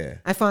long? Yeah.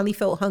 I finally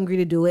felt hungry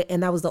to do it,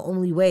 and that was the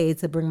only way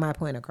to bring my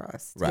point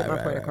across. Right.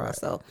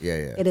 So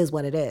yeah. It is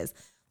what it is.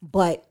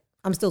 But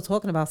I'm still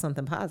talking about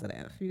something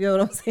positive. You know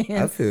what I'm saying?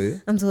 I feel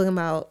you. I'm talking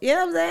about, you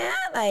know what I'm saying?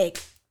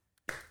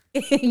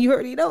 Like, you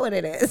already know what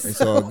it is.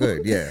 It's all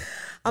good, yeah.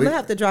 I'm gonna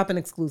have to drop an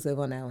exclusive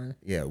on that one.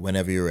 Yeah,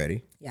 whenever you're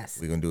ready. Yes,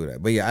 we're gonna do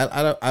that. But yeah,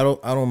 I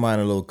don't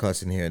mind a little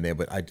cussing here and there,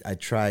 but I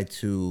try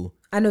to.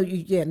 I know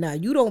you. Yeah, now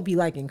you don't be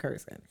liking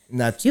cursing.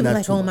 You be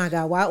like, oh my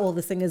God, why all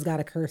the singers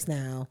gotta curse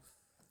now?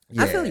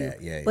 Yeah, I feel you.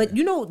 Yeah, but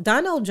you know,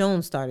 Donell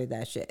Jones started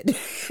that shit.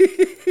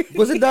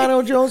 Was it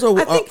Donell Jones or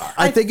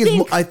I think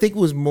it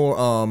was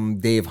more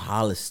Dave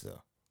Hollister.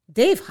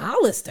 Dave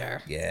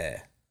Hollister.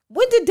 Yeah.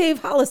 When did Dave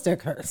Hollister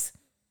curse?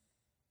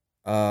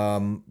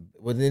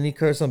 Well, didn't he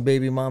curse on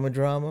Baby Mama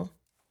Drama?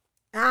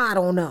 I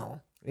don't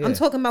know. Yeah. I'm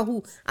talking about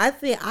who I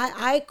think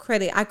I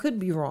credit. I could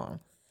be wrong,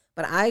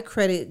 but I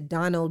credit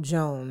Donell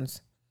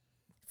Jones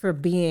for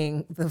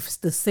being the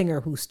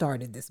singer who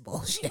started this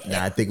bullshit.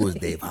 Nah, I think it was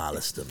Dave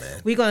Hollister,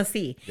 man. We're gonna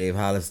see. Dave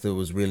Hollister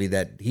was really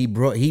that.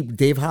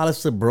 Dave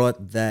Hollister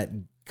brought that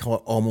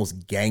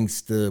almost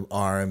gangster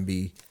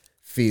R&B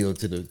feel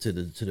to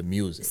the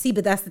music. See,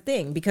 but that's the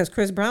thing, because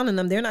Chris Brown and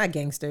them, they're not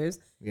gangsters.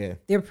 Yeah,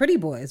 they're pretty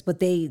boys, but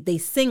they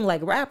sing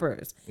like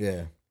rappers.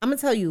 Yeah, I'm gonna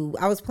tell you,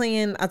 I was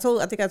playing. I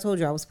think I told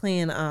you I was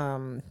playing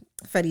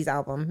Fetty's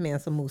album,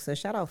 Mansa Musa.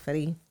 Shout out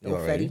Fetty,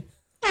 Fetty.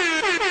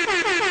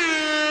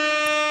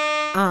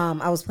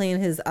 I was playing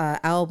his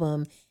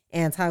album,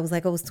 and Ty was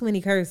like, "Oh, it's too many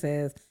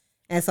curses,"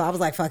 and so I was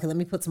like, "Fuck it, let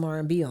me put some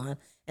R&B on."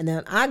 And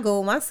then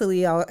my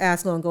silly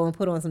ass gonna go and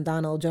put on some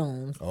Donell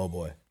Jones. Oh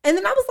boy! And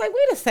then I was like,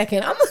 "Wait a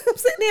second!" I'm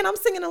sitting there and I'm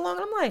singing along,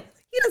 and I'm like,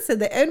 "He done said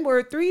the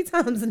N-word 3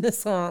 times in this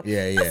song."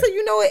 Yeah. I said,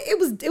 "You know what?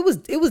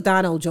 It was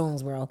Donell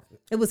Jones, bro.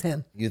 It was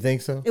him." You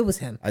think so? It was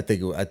him. I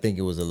think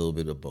it was a little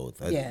bit of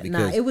both.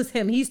 It was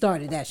him. He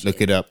started that shit.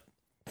 Look it up.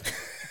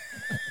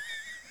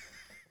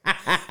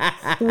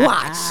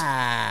 Watch.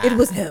 It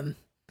was him.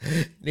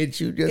 Did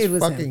you just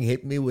fucking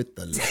hit me with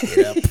the look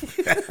it up?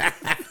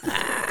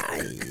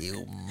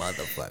 You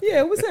motherfucker. Yeah,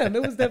 it was him.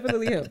 It was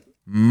definitely him.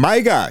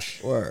 My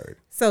gosh. Word.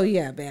 So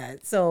yeah, man.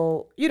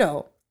 So, you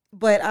know,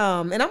 but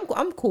and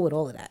I'm cool with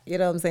all of that. You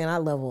know what I'm saying? I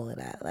love all of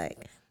that.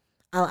 Like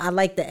I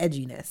like the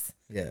edginess.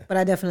 Yeah. But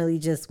I definitely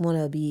just want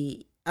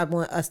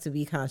us to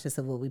be conscious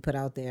of what we put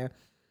out there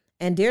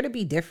and dare to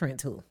be different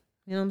too.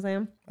 You know what I'm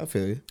saying? I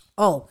feel you.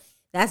 Oh,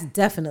 that's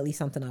definitely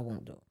something I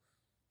won't do.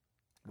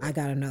 I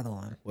got another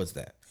one. What's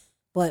that?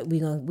 But we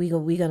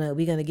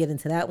gonna get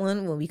into that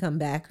one when we come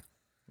back.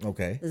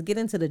 Okay. Let's get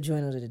into the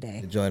joint of the day.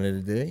 The joint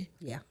of the day?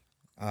 Yeah.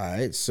 All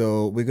right.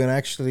 So we're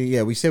gonna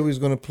we said we was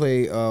gonna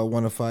play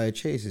one of Fire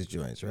Chase's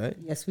joints, right?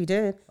 Yes, we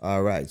did.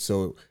 All right.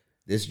 So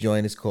this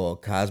joint is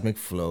called Cosmic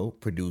Flow,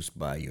 produced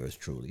by yours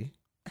truly,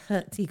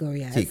 Tico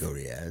Riaz. Tico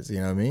Riaz, you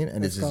know what I mean?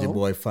 And this is your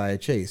boy Fire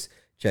Chase.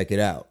 Check it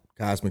out.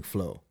 Cosmic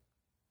Flow.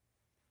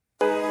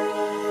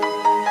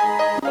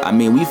 I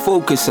mean, we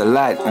focus a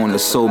lot on the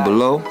soul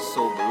below,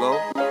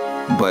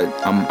 but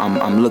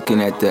I'm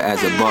looking at the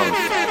as above.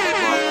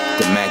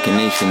 The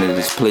machination of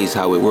this place,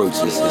 how it works,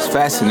 is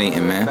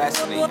fascinating, man.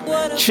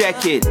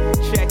 Check it.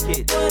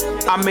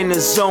 I'm in the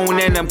zone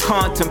and I'm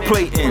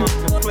contemplating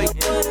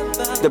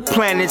the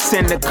planets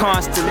and the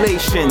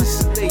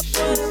constellations,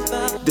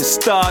 the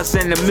stars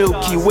and the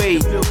Milky Way,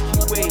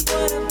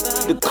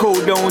 the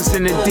codons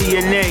and the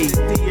DNA,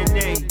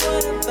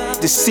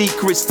 the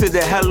secrets to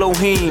the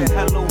Elohim.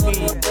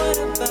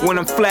 When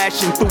I'm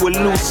flashing through a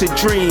lucid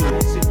dream,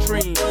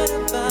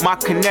 my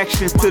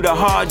connections to the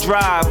hard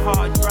drive,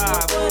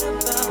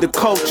 the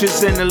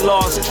cultures and the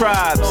lost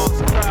tribes,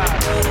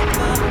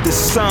 the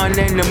sun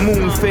and the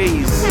moon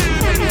phase,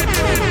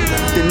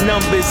 the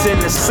numbers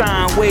and the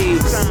sine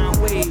waves.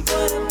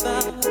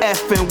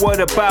 F and what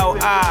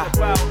about I?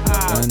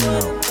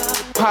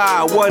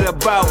 Pi, what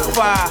about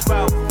phi?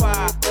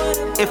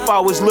 If I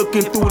was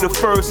looking through the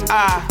first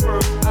eye,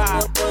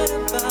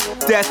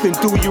 death and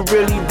do you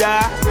really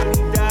die?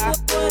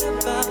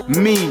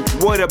 Me,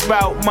 what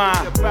about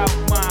mine?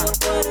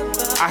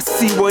 I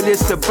see what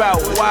it's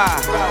about, why?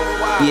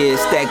 Yeah,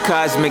 it's that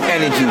cosmic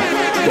energy,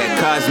 that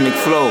cosmic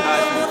flow.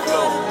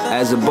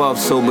 As above,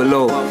 so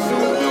below.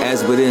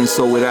 As within,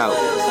 so without.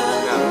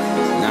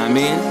 Know what I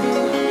mean?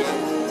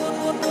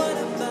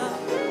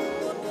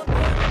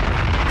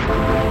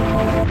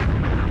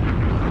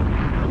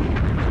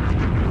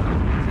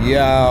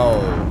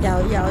 Yo.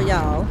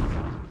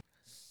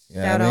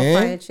 Shout out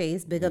Fire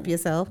Chase. Big up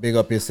yourself. Big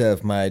up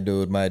yourself, my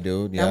dude.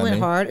 That went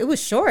hard. It was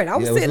short. I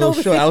was sitting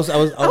over short. here. I was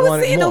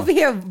sitting over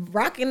here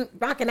rocking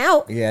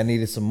out. Yeah, I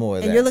needed some more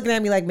of and that. You're looking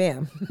at me like,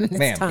 ma'am,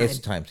 it's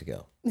time to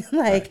go. Like,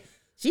 right.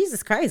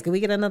 Jesus Christ, can we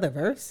get another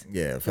verse?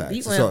 Yeah, the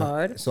beat went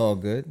hard. It's all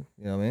good.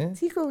 You know what I mean?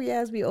 Tico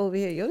Riaz be over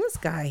here. Yo, this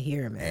guy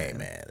here, man. Hey,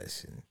 man,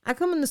 listen. I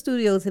come in the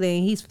studio today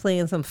and he's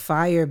playing some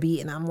fire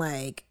beat, and I'm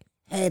like,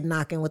 head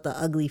knocking with the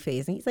ugly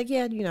face. And he's like,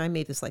 yeah, I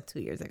made this like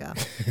 2 years ago.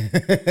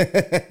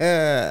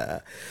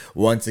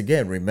 Once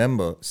again,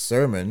 remember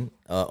Sermon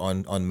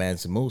on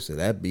Mansa Musa.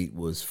 That beat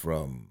was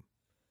from,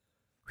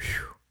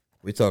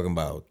 we're talking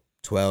about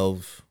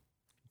 12,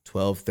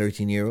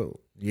 13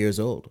 years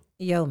old.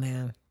 Yo,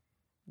 man,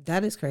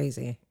 that is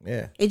crazy.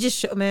 Yeah. It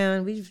just,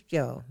 man,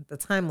 the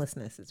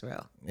timelessness is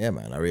real. Yeah,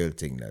 man, I really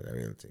think that.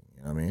 You know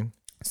what I mean?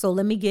 So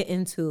let me get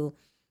into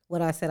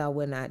what I said I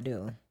would not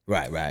do.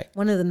 Right.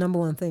 One of the number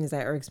one things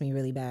that irks me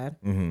really bad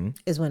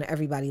is when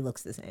everybody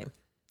looks the same.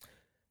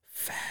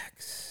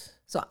 Facts.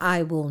 So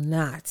I will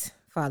not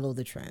follow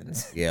the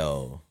trends.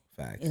 Yo,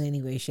 facts. In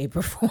any way, shape,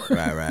 or form.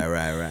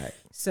 Right.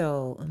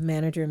 So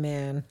manager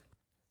man.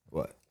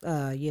 What?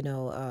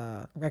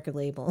 Record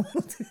label.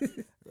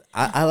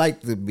 I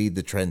like to be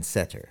the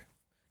trendsetter.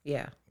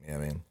 Yeah. You know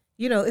what I mean?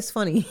 It's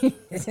funny.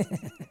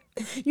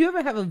 You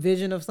ever have a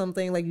vision of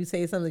something, like you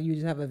say something, you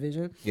just have a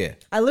vision? Yeah.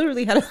 I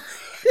literally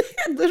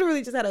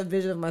just had a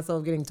vision of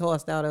myself getting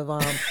tossed out of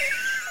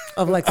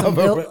like a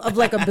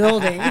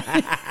building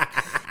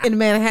in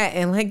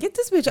Manhattan. Like, get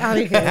this bitch out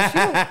of here.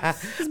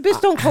 This bitch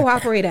don't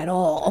cooperate at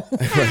all.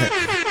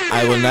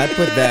 I will not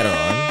put that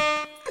on.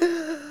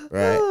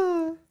 Right.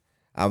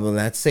 I will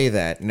not say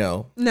that.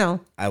 No.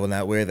 I will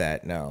not wear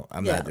that. No.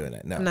 I'm not doing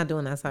that. No. I'm not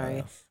doing that.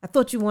 Sorry. I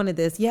thought you wanted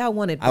this. Yeah, I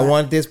wanted. I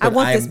want this. But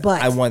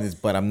I want this,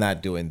 but I'm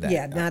not doing that.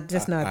 Yeah, not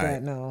that.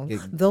 Right. No.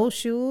 Those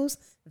shoes.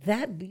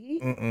 That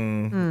beat.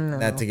 No.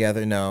 Not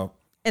together. No.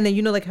 And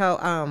then like how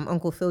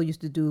Uncle Phil used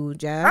to do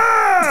jazz.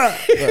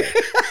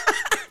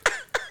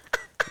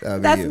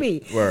 That's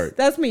me. Word.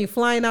 That's me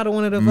flying out of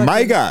one of the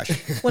my gosh,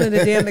 one of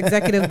the damn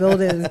executive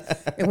buildings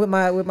and with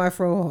my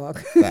fro hawk.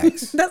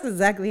 Facts. That's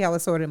exactly how it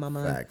sorted in my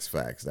mind.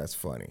 Facts. That's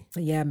funny.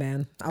 Yeah,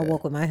 man. I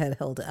walk with my head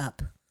held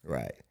up.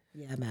 Right.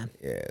 Yeah, man.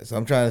 Yeah. So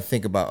I'm trying to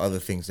think about other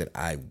things that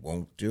I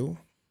won't do.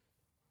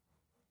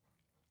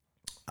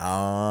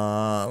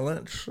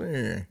 Let's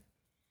see.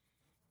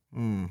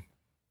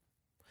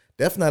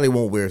 Definitely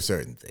won't wear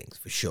certain things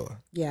for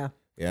sure. Yeah.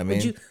 Yeah, I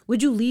mean,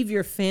 would you leave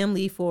your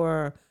family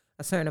for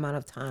a certain amount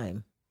of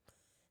time?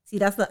 See,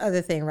 that's the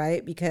other thing,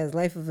 right? Because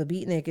Life of a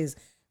Beatnik is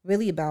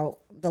really about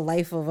the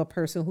life of a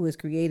person who is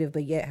creative,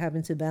 but yet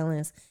having to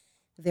balance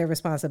their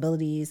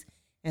responsibilities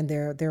and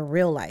their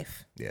real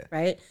life. Yeah.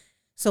 Right.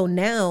 So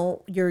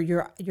now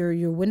your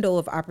window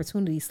of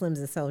opportunity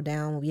slims itself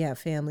down. We have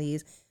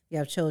families, we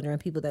have children,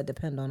 people that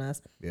depend on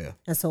us. Yeah.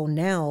 And so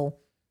now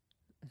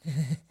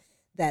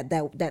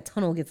that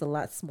tunnel gets a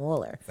lot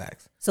smaller.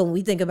 Facts. So when we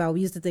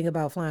used to think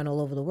about flying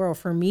all over the world.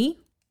 For me,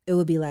 it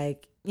would be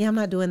like, yeah, I'm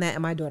not doing that,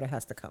 and my daughter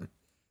has to come.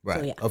 Right.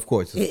 So, yeah. Of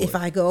course. If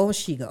I go,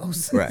 she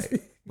goes.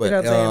 Right. But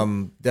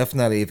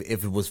definitely,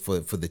 if it was for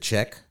the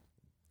check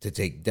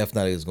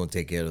definitely is going to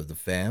take care of the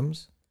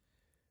fams.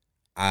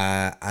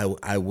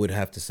 I would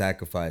have to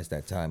sacrifice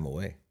that time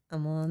away.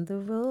 I'm on the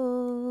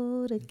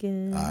road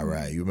again. All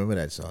right, you remember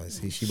that song?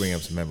 She bring up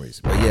some memories,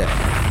 but yeah,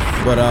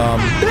 but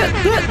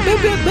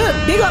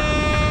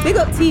big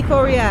up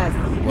Tico Riaz.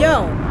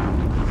 Yo,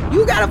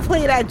 you gotta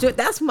play that.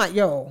 That's my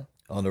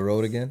On the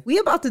road again. We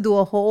about to do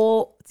a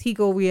whole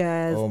Tico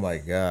Riaz. Oh my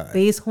god.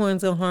 Bass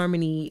Horns and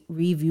Harmony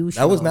review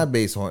show. That was not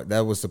bass horn.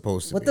 That was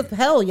supposed to. What be. the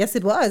hell? Yes,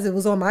 it was. It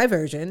was on my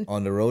version.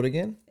 On the road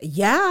again.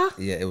 Yeah.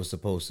 Yeah, it was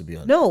supposed to be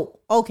on. No.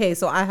 Okay,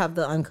 so I have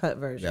the uncut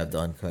version. You have the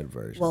uncut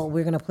version. Well,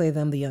 we're gonna play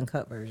them the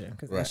uncut version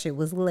because that shit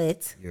was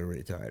lit. You're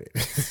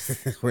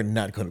retarded. We're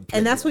not gonna play.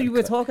 And that's what you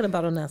were talking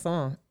about on that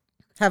song,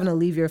 having to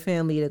leave your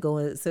family to go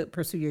and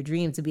pursue your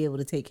dream to be able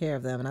to take care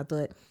of them. And I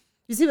thought,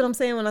 you see what I'm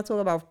saying when I talk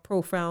about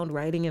profound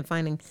writing and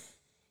finding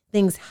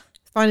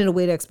a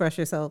way to express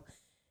yourself.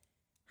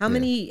 How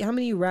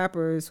many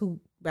rappers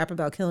who rap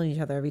about killing each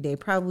other every day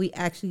probably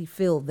actually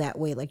feel that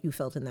way like you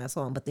felt in that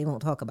song, but they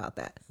won't talk about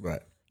that.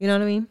 Right. You know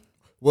what I mean?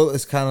 Well,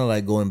 it's kind of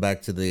like going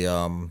back to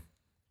the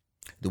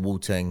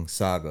Wu-Tang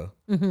saga.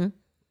 Mm-hmm.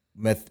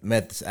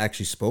 Meth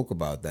actually spoke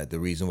about that. The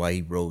reason why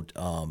he wrote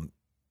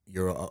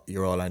 "You're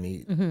All I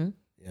Need," mm-hmm. you know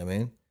what I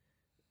mean,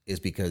 is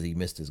because he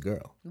missed his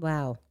girl.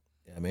 Wow.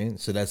 You know what I mean,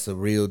 so that's a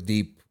real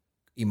deep,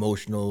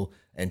 emotional,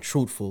 and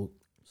truthful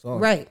song.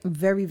 Right.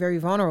 Very, very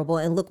vulnerable.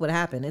 And look what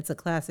happened. It's a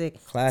classic.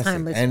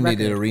 Timeless and record.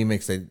 they did a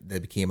remix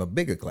that became a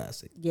bigger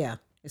classic. Yeah.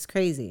 It's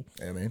crazy.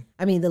 You know what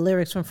I mean, the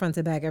lyrics from front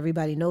to back,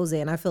 everybody knows it.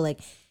 And I feel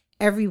like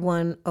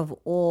everyone from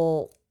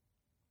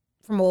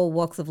all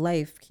walks of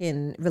life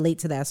can relate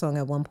to that song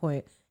at one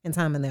point and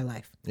time in their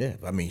life. Yeah,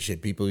 I mean,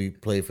 shit, people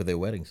play for their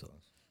wedding songs.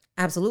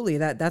 Absolutely.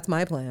 That's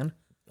my plan.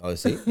 Oh,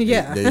 see?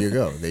 Yeah. There you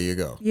go. There you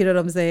go. You know what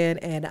I'm saying?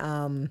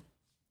 And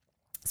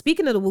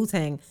speaking of the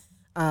Wu-Tang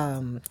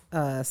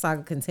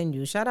saga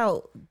continues, shout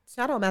out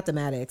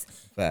Mathematics.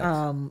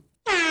 Facts.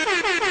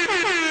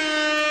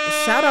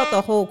 Shout out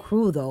the whole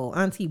crew though.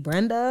 Auntie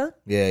Brenda.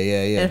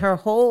 Yeah. And her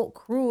whole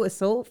crew is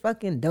so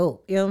fucking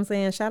dope. You know what I'm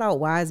saying? Shout out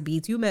Wise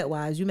Beats. You met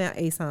Wise. You met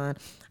Asan.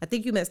 I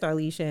think you met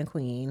Starlisha and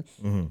Queen.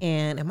 Mm-hmm.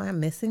 And am I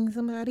missing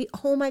somebody?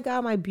 Oh my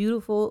God, my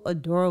beautiful,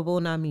 adorable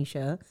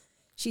Namisha.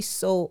 She's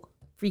so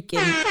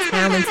freaking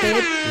talented.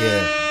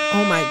 Yeah.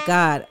 Oh my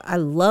God. I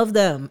love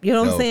them. You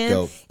know what I'm saying?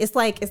 Dope. It's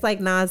like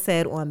Nas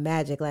said on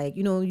Magic. Like,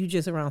 you know, you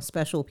just around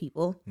special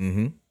people.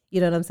 Mm-hmm. You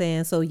know what I'm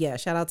saying? So yeah,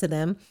 shout out to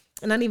them.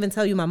 And I didn't even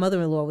tell you my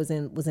mother-in-law was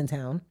in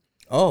town.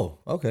 Oh,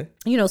 okay.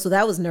 You know, so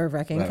that was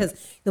nerve-wracking because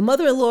the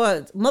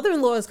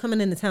mother-in-law is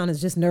coming into town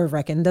is just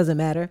nerve-wracking. Doesn't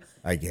matter.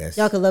 I guess.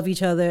 Y'all can love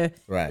each other.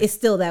 Right. It's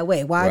still that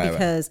way. Why? Right,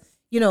 Because,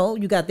 you know,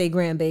 you got their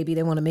grandbaby.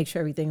 They want to make sure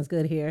everything's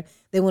good here.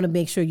 They want to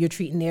make sure you're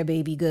treating their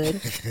baby good.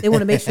 They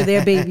want to make sure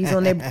their baby's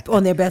on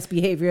their best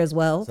behavior as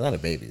well. It's a lot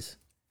of babies.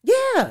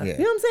 Yeah. You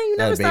know what I'm saying? You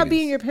never stop babies.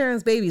 being your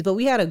parents' babies. But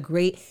we had a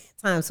great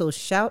time. So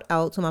shout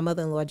out to my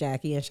mother-in-law,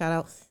 Jackie, and shout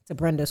out to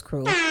Brenda's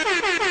crew.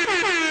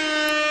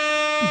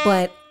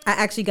 But I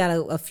actually got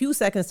a few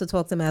seconds to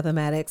talk to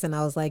Mathematics, and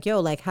I was like, yo,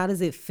 like, how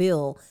does it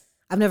feel?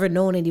 I've never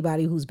known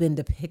anybody who's been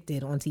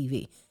depicted on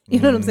TV.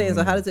 You know what I'm saying?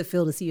 So how does it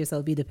feel to see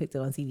yourself be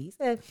depicted on TV? He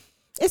said,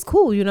 it's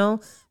cool, you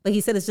know? But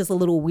he said it's just a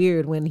little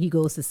weird when he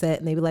goes to set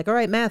and they be like, all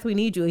right, Math, we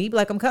need you. And he'd be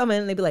like, I'm coming.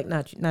 And they'd be like,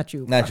 not you. Not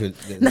you.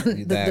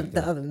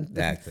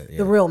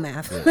 The real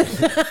Math.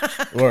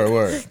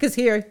 Word. Because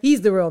here, he's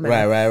the real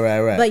Math.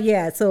 Right. But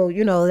yeah, so,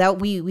 you know, that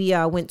we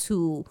went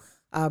to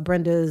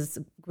Brenda's,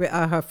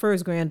 her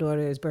first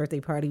granddaughter's birthday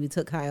party. We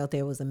took Kai out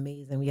there. It was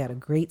amazing. We had a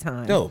great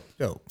time. Dope.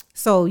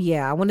 So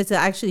yeah, I wanted to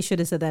actually should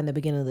have said that in the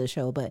beginning of the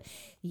show, but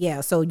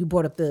yeah. So you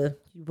brought up the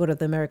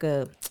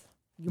America,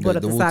 you brought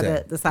up the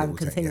saga. The saga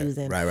continues,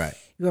 and right.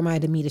 You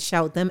reminded me to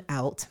shout them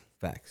out.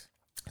 Facts.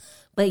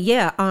 But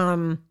yeah,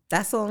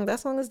 that song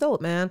is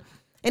dope, man.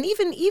 And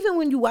even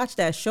when you watch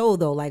that show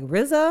though, like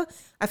RZA,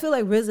 I feel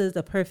like RZA is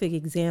the perfect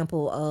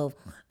example of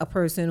a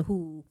person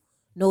who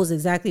knows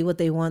exactly what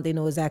they want. They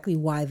know exactly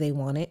why they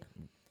want it.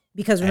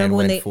 Because remember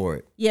when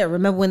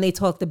they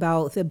talked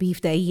about the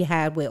beef that he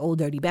had with Old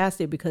Dirty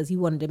Bastard because he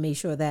wanted to make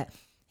sure that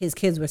his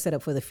kids were set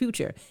up for the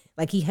future.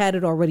 Like he had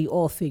it already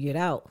all figured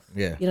out.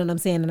 Yeah. You know what I'm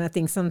saying? And I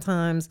think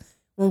sometimes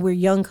when we're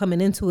young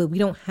coming into it, we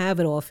don't have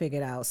it all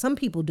figured out. Some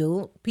people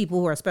do, people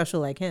who are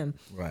special like him.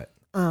 Right.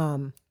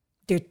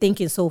 They're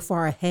thinking so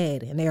far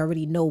ahead and they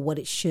already know what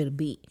it should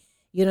be.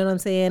 You know what I'm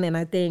saying? And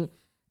I think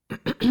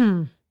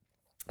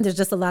there's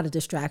just a lot of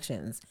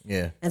distractions.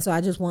 Yeah. And so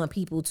I just want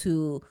people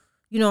to,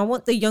 you know, I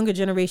want the younger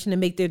generation to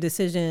make their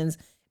decisions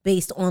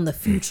based on the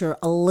future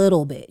a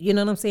little bit. You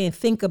know what I'm saying?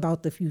 Think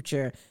about the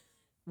future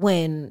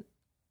when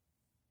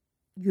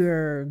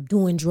you're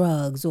doing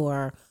drugs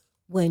or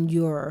when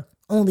you're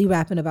only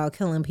rapping about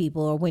killing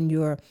people or when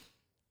you're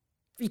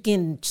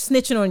freaking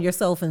snitching on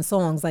yourself in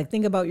songs. Like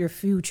think about your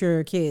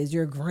future kids,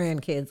 your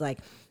grandkids. Like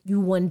you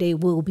one day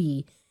will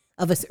be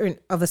of a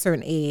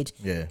certain age.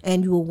 Yeah.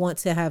 And you will want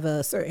to have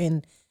a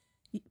certain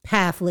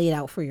path laid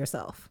out for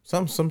yourself.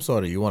 Some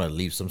sort of, you want to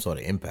leave some sort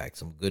of impact,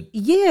 some good.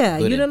 Yeah,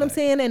 good you know impact. what I'm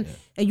saying?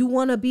 And you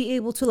want to be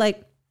able to,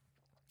 like,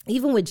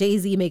 even with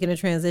Jay-Z making a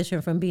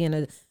transition from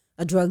being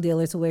a drug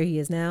dealer to where he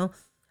is now,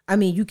 I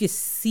mean, you could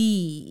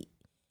see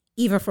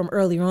even from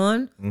early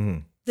on,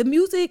 the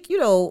music, you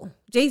know,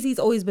 Jay-Z's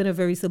always been a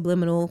very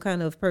subliminal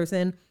kind of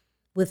person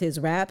with his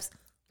raps,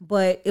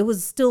 but it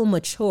was still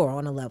mature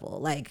on a level.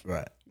 Like,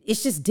 right.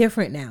 It's just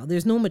different now.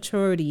 There's no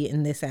maturity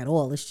in this at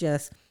all. It's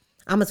just,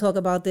 I'm going to talk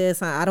about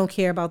this. I don't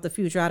care about the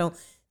future.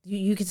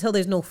 You can tell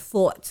there's no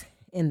thought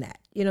in that.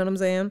 You know what I'm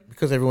saying?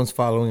 Because everyone's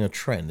following a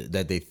trend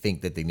that they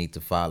think that they need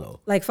to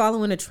follow. Like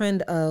following a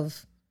trend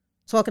of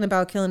talking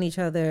about killing each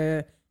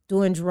other,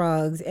 doing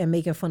drugs, and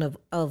making fun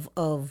of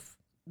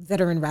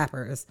veteran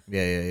rappers.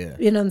 Yeah.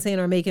 You know what I'm saying?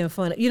 Or making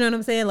fun of, you know what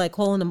I'm saying? Like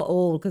calling them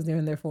old because they're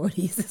in their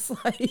 40s. It's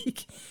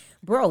like,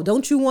 bro,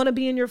 don't you want to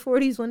be in your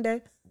 40s one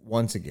day?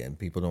 Once again,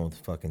 people don't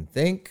fucking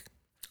think.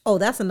 Oh,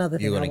 that's another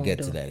thing. You're going to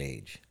get to that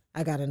age.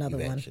 I got another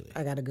eventually.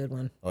 one. I got a good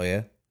one. Oh,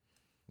 yeah?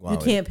 Wow, you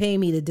can't pay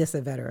me to diss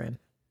a veteran.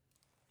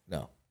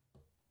 No.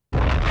 For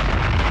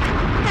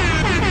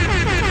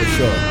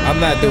sure. I'm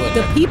not doing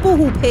the that. people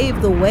who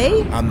paved the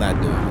way. I'm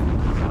not doing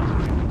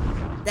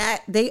it.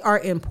 That they are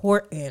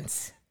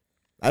important.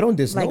 I don't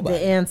diss like nobody.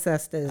 The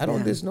ancestors. I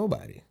don't diss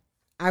nobody.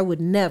 I would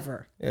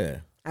never. Yeah.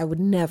 I would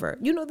never.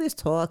 You know, there's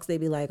talks. They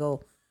be like,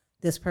 oh,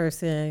 this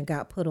person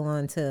got put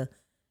on to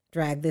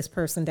drag this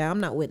person down.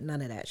 I'm not with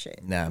none of that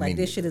shit. Nah, like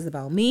this shit is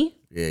about me.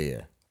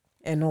 Yeah.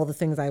 And all the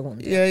things I want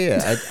to do.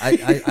 Yeah.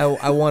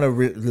 I want to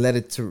let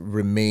it to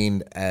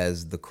remain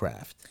as the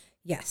craft.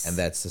 Yes. And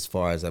that's as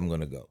far as I'm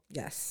gonna go.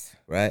 Yes.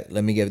 Right.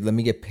 Let me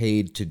get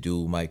paid to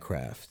do my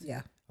craft.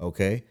 Yeah.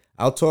 Okay.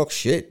 I'll talk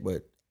shit,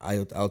 but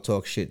I'll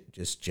talk shit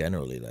just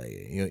generally.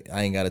 Like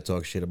I ain't got to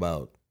talk shit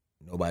about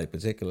nobody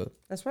particular.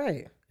 That's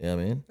right. You know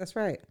what I mean? That's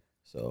right.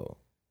 So,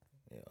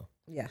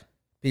 Yeah.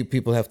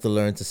 People have to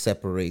learn to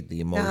separate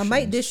the emotions. Now, I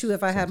might dish you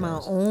if I had my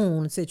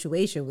own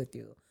situation with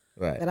you.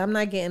 Right. But I'm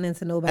not getting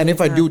into nobody. And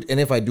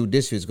if I do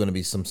dish you, it's going to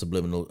be some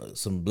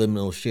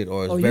subliminal shit,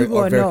 or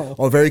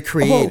it's very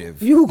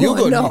creative. You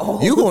gonna know.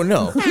 You gonna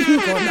know. But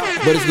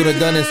it's gonna be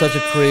done in such a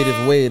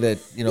creative way that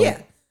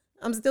Yeah.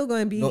 I'm still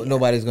going to be.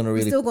 Nobody's going to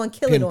really still going to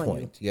kill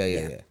pinpoint. it on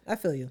you. Yeah. I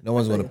feel you. No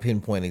one's going to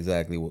pinpoint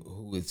exactly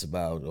who it's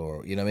about,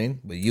 or you know what I mean.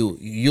 But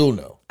you'll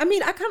know. I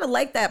mean, I kind of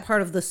like that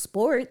part of the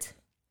sport.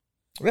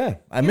 Yeah,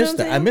 I missed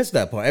that. I missed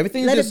that part.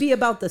 Everything. Let it be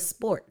about the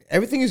sport.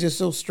 Everything is just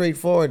so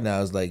straightforward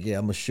now. It's like, yeah,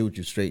 I'm gonna shoot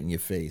you straight in your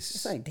face.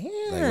 It's like, damn.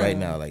 Like right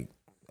now, like,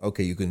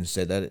 okay, you couldn't have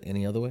said that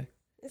any other way.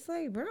 It's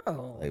like, bro.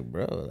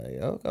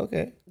 Oh,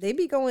 okay. They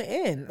be going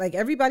in. Like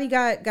everybody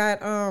got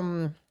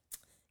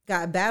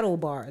battle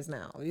bars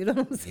now. You know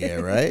what I'm saying? Yeah,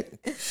 right.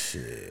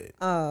 Shit.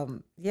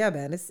 Yeah,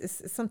 man.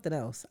 It's something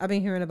else. I've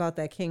been hearing about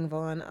that King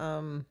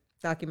Von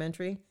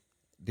documentary.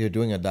 They're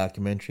doing a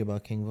documentary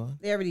about King Von?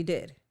 They already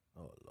did.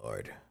 Oh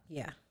Lord.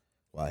 Yeah.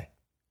 Why?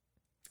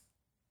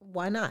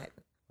 Why not?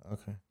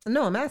 Okay.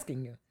 No, I'm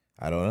asking you.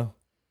 I don't know.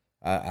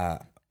 I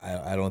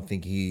don't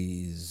think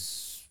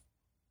he's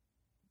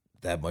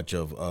that much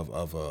of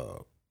a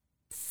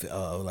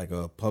like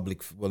a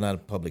public, well, not a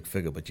public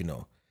figure, but you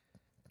know.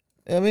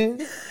 I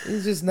mean,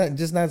 he's just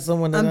not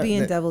someone that I'm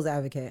being devil's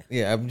advocate.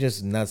 Yeah, I'm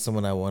just not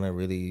someone I want to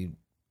really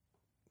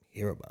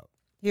hear about.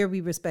 Here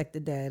we respect the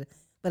dead,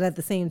 but at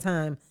the same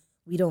time,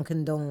 we don't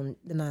condone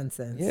the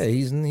nonsense. Yeah,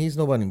 he's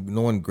no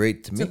one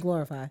great to me. To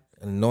glorify.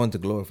 And no one to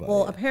glorify.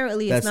 Well, yeah.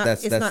 apparently that's not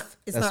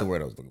the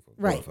word I was looking for.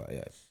 Right. Glorify,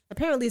 yeah.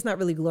 Apparently it's not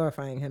really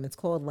glorifying him. It's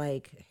called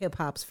like hip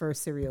hop's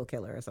first serial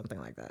killer or something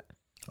like that.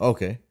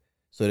 Okay.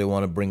 So they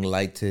want to bring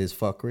light to his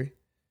fuckery?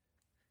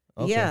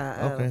 Okay.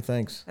 Yeah. Okay,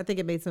 thanks. I think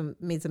it made some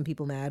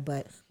people mad,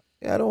 but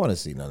yeah, I don't want to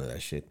see none of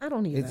that shit. I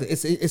don't either.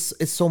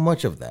 It's so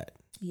much of that.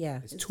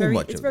 Yeah, it's too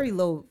much. It's very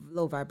low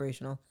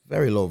vibrational.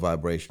 Very low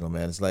vibrational,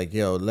 man. It's like,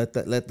 yo, let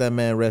that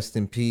man rest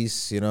in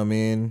peace. You know what I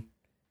mean?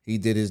 He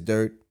did his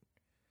dirt.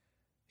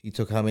 He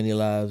took how many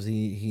lives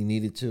he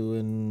needed to,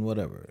 and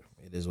whatever.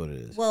 It is what it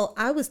is. Well,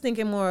 I was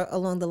thinking more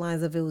along the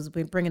lines of it was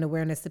bringing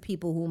awareness to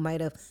people who might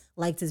have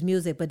liked his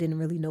music but didn't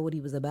really know what he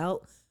was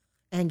about,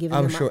 and giving.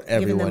 I'm sure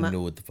everyone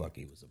knew what the fuck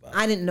he was about.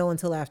 I didn't know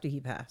until after he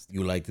passed.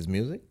 You liked his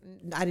music?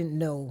 I didn't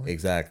know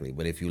exactly,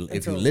 but if you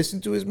listen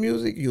to his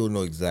music, you'll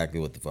know exactly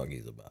what the fuck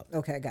he's about.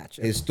 Okay,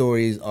 gotcha. His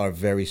stories are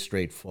very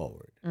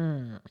straightforward.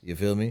 You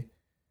feel me?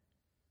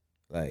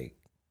 Like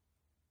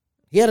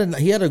he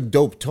had a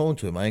dope tone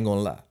to him. I ain't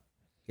gonna lie.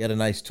 He had a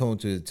nice tone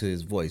to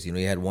his voice. You know,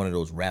 he had one of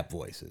those rap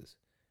voices.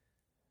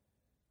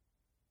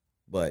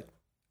 But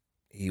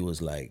he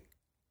was like,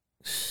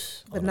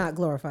 but not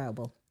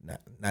glorifiable.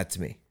 Not to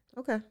me.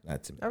 Okay.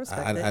 Not to me. I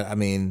respect it. I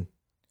mean,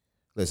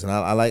 listen,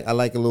 I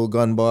like a little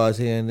gun bars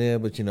here and there,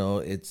 but you know,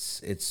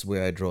 it's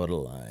where I draw the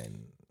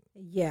line.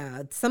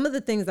 Yeah, some of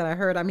the things that I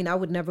heard. I mean, I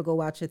would never go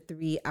watch a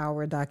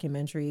 3-hour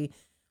documentary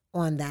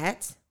on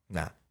that.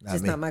 Nah,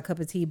 just not my cup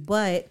of tea.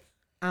 But,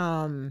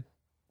 you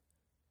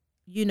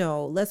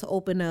know, let's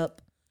open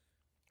up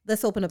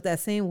that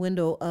same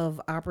window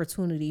of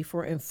opportunity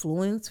for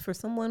influence for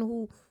someone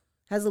who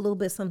has a little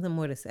bit something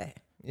more to say.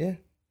 Yeah.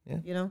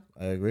 You know,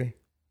 I agree.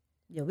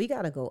 Yeah, we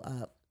gotta go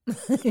up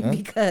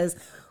because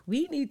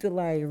we need to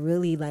like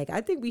really like.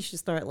 I think we should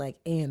start like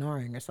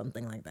A&Ring or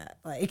something like that.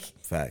 Like,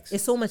 facts.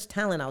 There's so much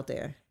talent out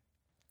there.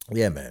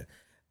 Yeah, man.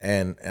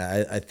 And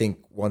I think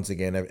once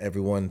again,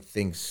 everyone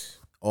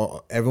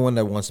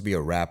that wants to be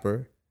a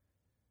rapper,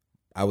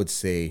 I would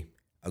say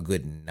a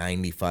good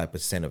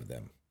 95% of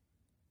them,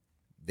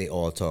 they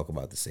all talk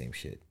about the same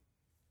shit.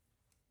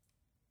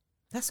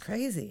 That's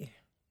crazy.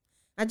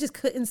 I just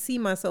couldn't see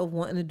myself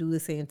wanting to do the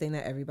same thing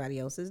that everybody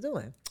else is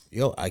doing.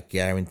 Yo, I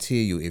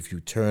guarantee you, if you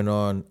turn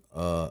on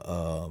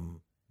not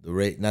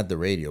the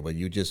radio, but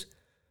you just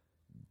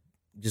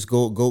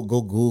go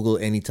Google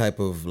any type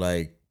of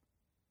like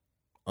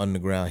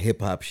underground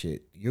hip hop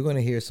shit, you're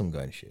gonna hear some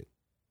gun shit.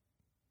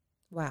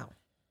 Wow.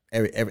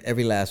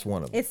 Every last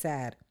one of them. It's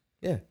sad.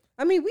 Yeah.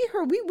 I mean,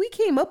 we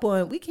came up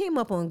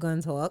on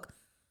gun talk,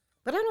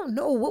 but I don't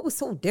know what was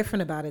so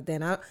different about it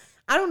then. I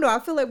don't know. I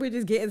feel like we're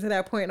just getting to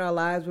that point in our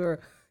lives where,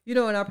 you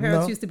know, when our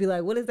parents used to be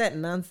like, what is that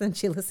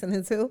nonsense you're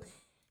listening to?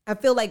 I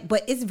feel like,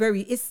 but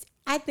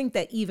I think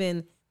that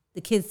even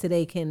the kids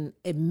today can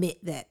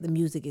admit that the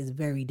music is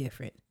very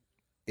different.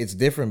 It's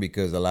different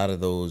because a lot of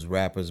those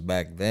rappers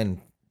back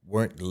then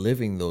weren't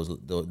living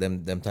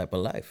them type of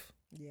life.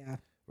 Yeah.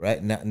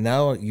 Right?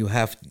 Now you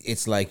have,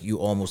 it's like you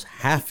almost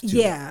have to.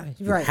 Yeah, right.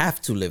 You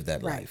have to live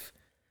that life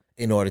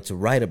in order to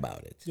write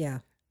about it. Yeah.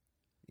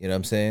 You know what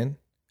I'm saying?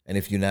 And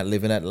if you're not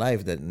living that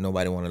life, that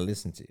nobody want to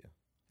listen to you.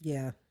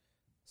 Yeah.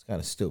 It's kind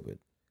of stupid.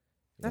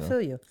 I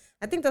feel you.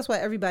 I think that's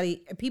why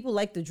people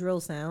like the drill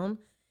sound,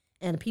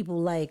 and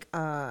people like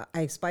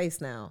Ice Spice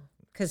now,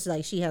 because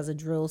like she has a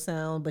drill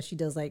sound, but she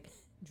does like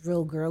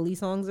drill girly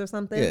songs or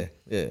something.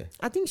 Yeah.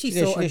 I think she's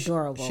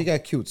adorable. She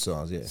got cute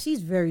songs. Yeah.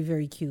 She's very,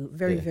 very cute.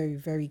 Very, very,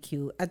 very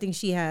cute. I think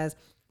she has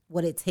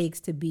what it takes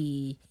to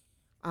be.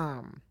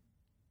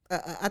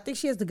 I think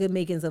she has the good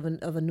makings of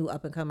a new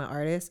up and coming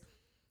artist.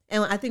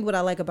 And I think what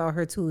I like about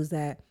her too is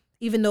that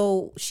even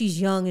though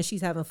she's young and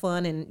she's having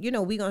fun, and you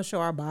know, we're gonna show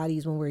our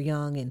bodies when we're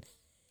young and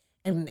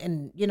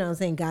you know what I'm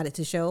saying, got it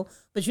to show.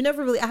 But you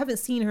never really, I haven't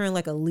seen her in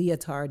like a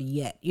leotard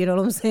yet. You know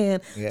what I'm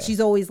saying? Yeah.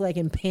 She's always like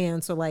in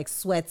pants or like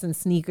sweats and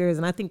sneakers,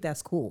 and I think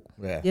that's cool.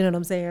 Yeah. You know what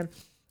I'm saying?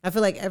 I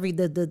feel like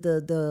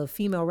the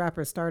female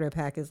rapper starter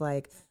pack is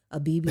like a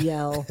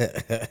BBL,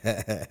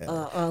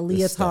 a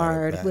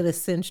leotard with a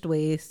cinched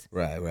waist.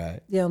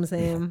 Right. You know what I'm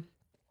saying?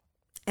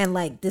 And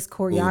like this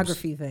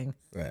choreography thing.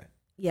 Right.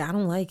 Yeah, I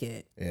don't like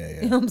it.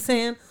 Yeah. You know what I'm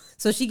saying?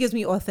 So she gives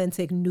me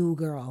authentic new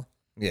girl.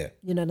 Yeah.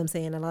 You know what I'm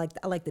saying? And I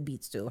like the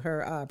beats too.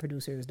 Her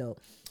producer is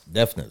dope.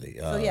 Definitely.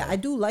 So yeah, I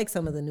do like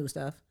some of the new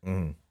stuff.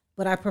 Mm-hmm.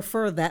 But I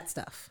prefer that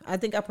stuff. I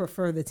think I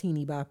prefer the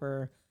teeny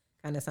bopper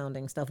kind of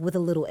sounding stuff with a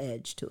little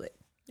edge to it.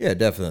 Yeah,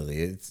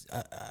 definitely. It's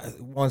I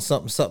want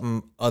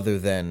something other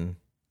than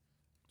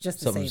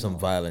just some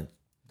violent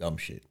dumb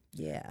shit.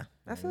 Yeah,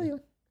 I feel you.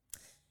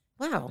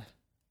 Wow.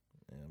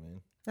 Yeah,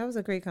 man. That was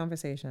a great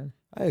conversation.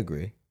 I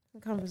agree.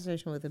 A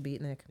conversation with a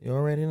beatnik. You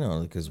already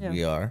know, because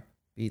we are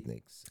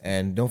beatniks.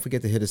 And don't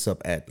forget to hit us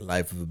up at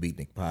Life of a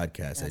Beatnik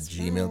Podcast at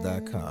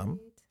gmail.com.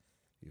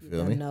 You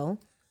feel me? No.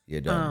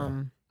 You're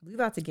done. We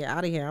about to get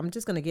out of here. I'm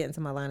just gonna get into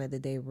my line of the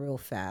day real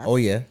fast. Oh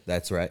yeah,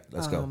 that's right.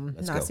 Let's go.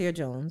 Nasir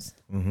Jones,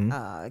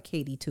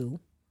 KD2.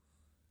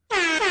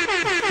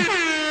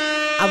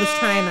 I was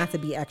trying not to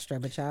be extra,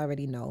 but y'all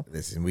already know.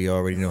 Listen, we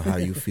already know how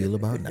you feel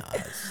about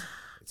Nas.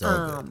 It's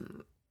all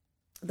good.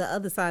 The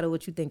other side of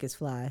what you think is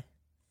fly.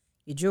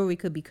 Your jewelry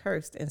could be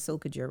cursed, and so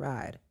could your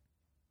ride.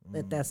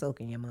 Let that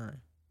soak in your mind.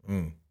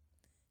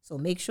 So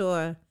make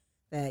sure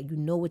that you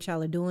know what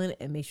y'all are doing,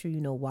 and make sure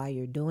you know why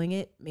you're doing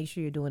it. Make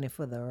sure you're doing it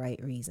for the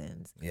right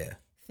reasons. Yeah.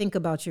 Think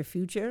about your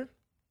future,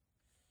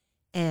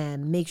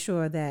 and make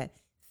sure that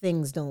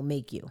things don't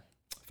make you.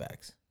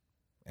 Facts.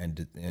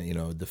 And you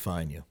know,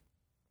 define you.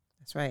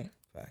 That's right.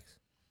 Facts.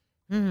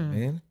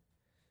 Man.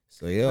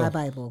 So yo. My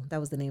Bible. That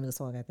was the name of the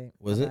song, I think.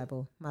 Was My it?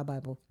 Bible. My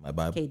Bible. My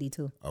Bible.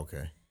 KD2.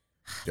 Okay.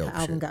 Dope the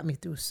album got me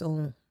through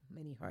so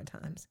many hard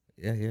times.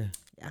 Yeah. Yeah,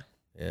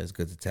 it's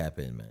good to tap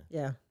in, man.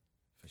 Yeah.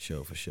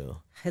 For sure.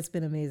 It's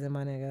been amazing,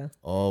 my nigga.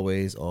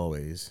 Always.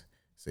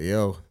 So,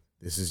 yo,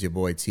 this is your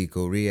boy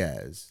Tico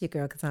Riaz. Your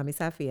girl Katami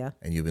Safia.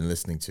 And you've been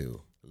listening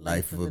to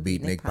Life of a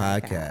Beatnik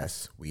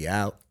Podcast. We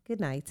out. Good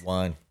night.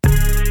 One.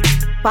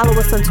 Follow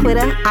us on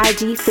Twitter,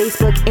 IG,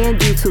 Facebook, and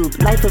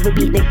YouTube. Life of a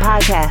Beatnik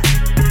Podcast.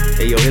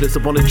 Hey, yo, hit us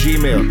up on the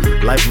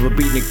Gmail. Life of a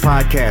Beatnik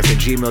Podcast at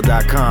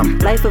gmail.com.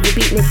 Life of a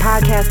Beatnik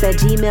Podcast at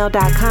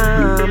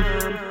gmail.com.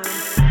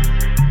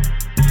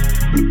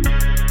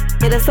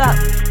 Hit us up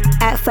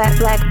at Fat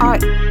Black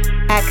Art,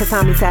 at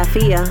Katami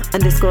Safia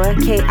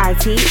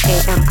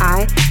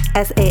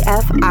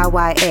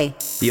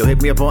 _KITAMISAFIYA. Yo,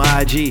 hit me up on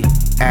IG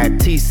at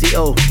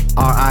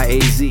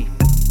TCORIAZ.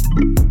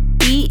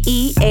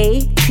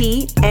 BEATNIK.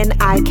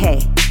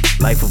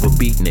 Life of a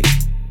Beatnik.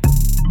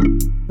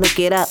 Look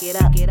it up.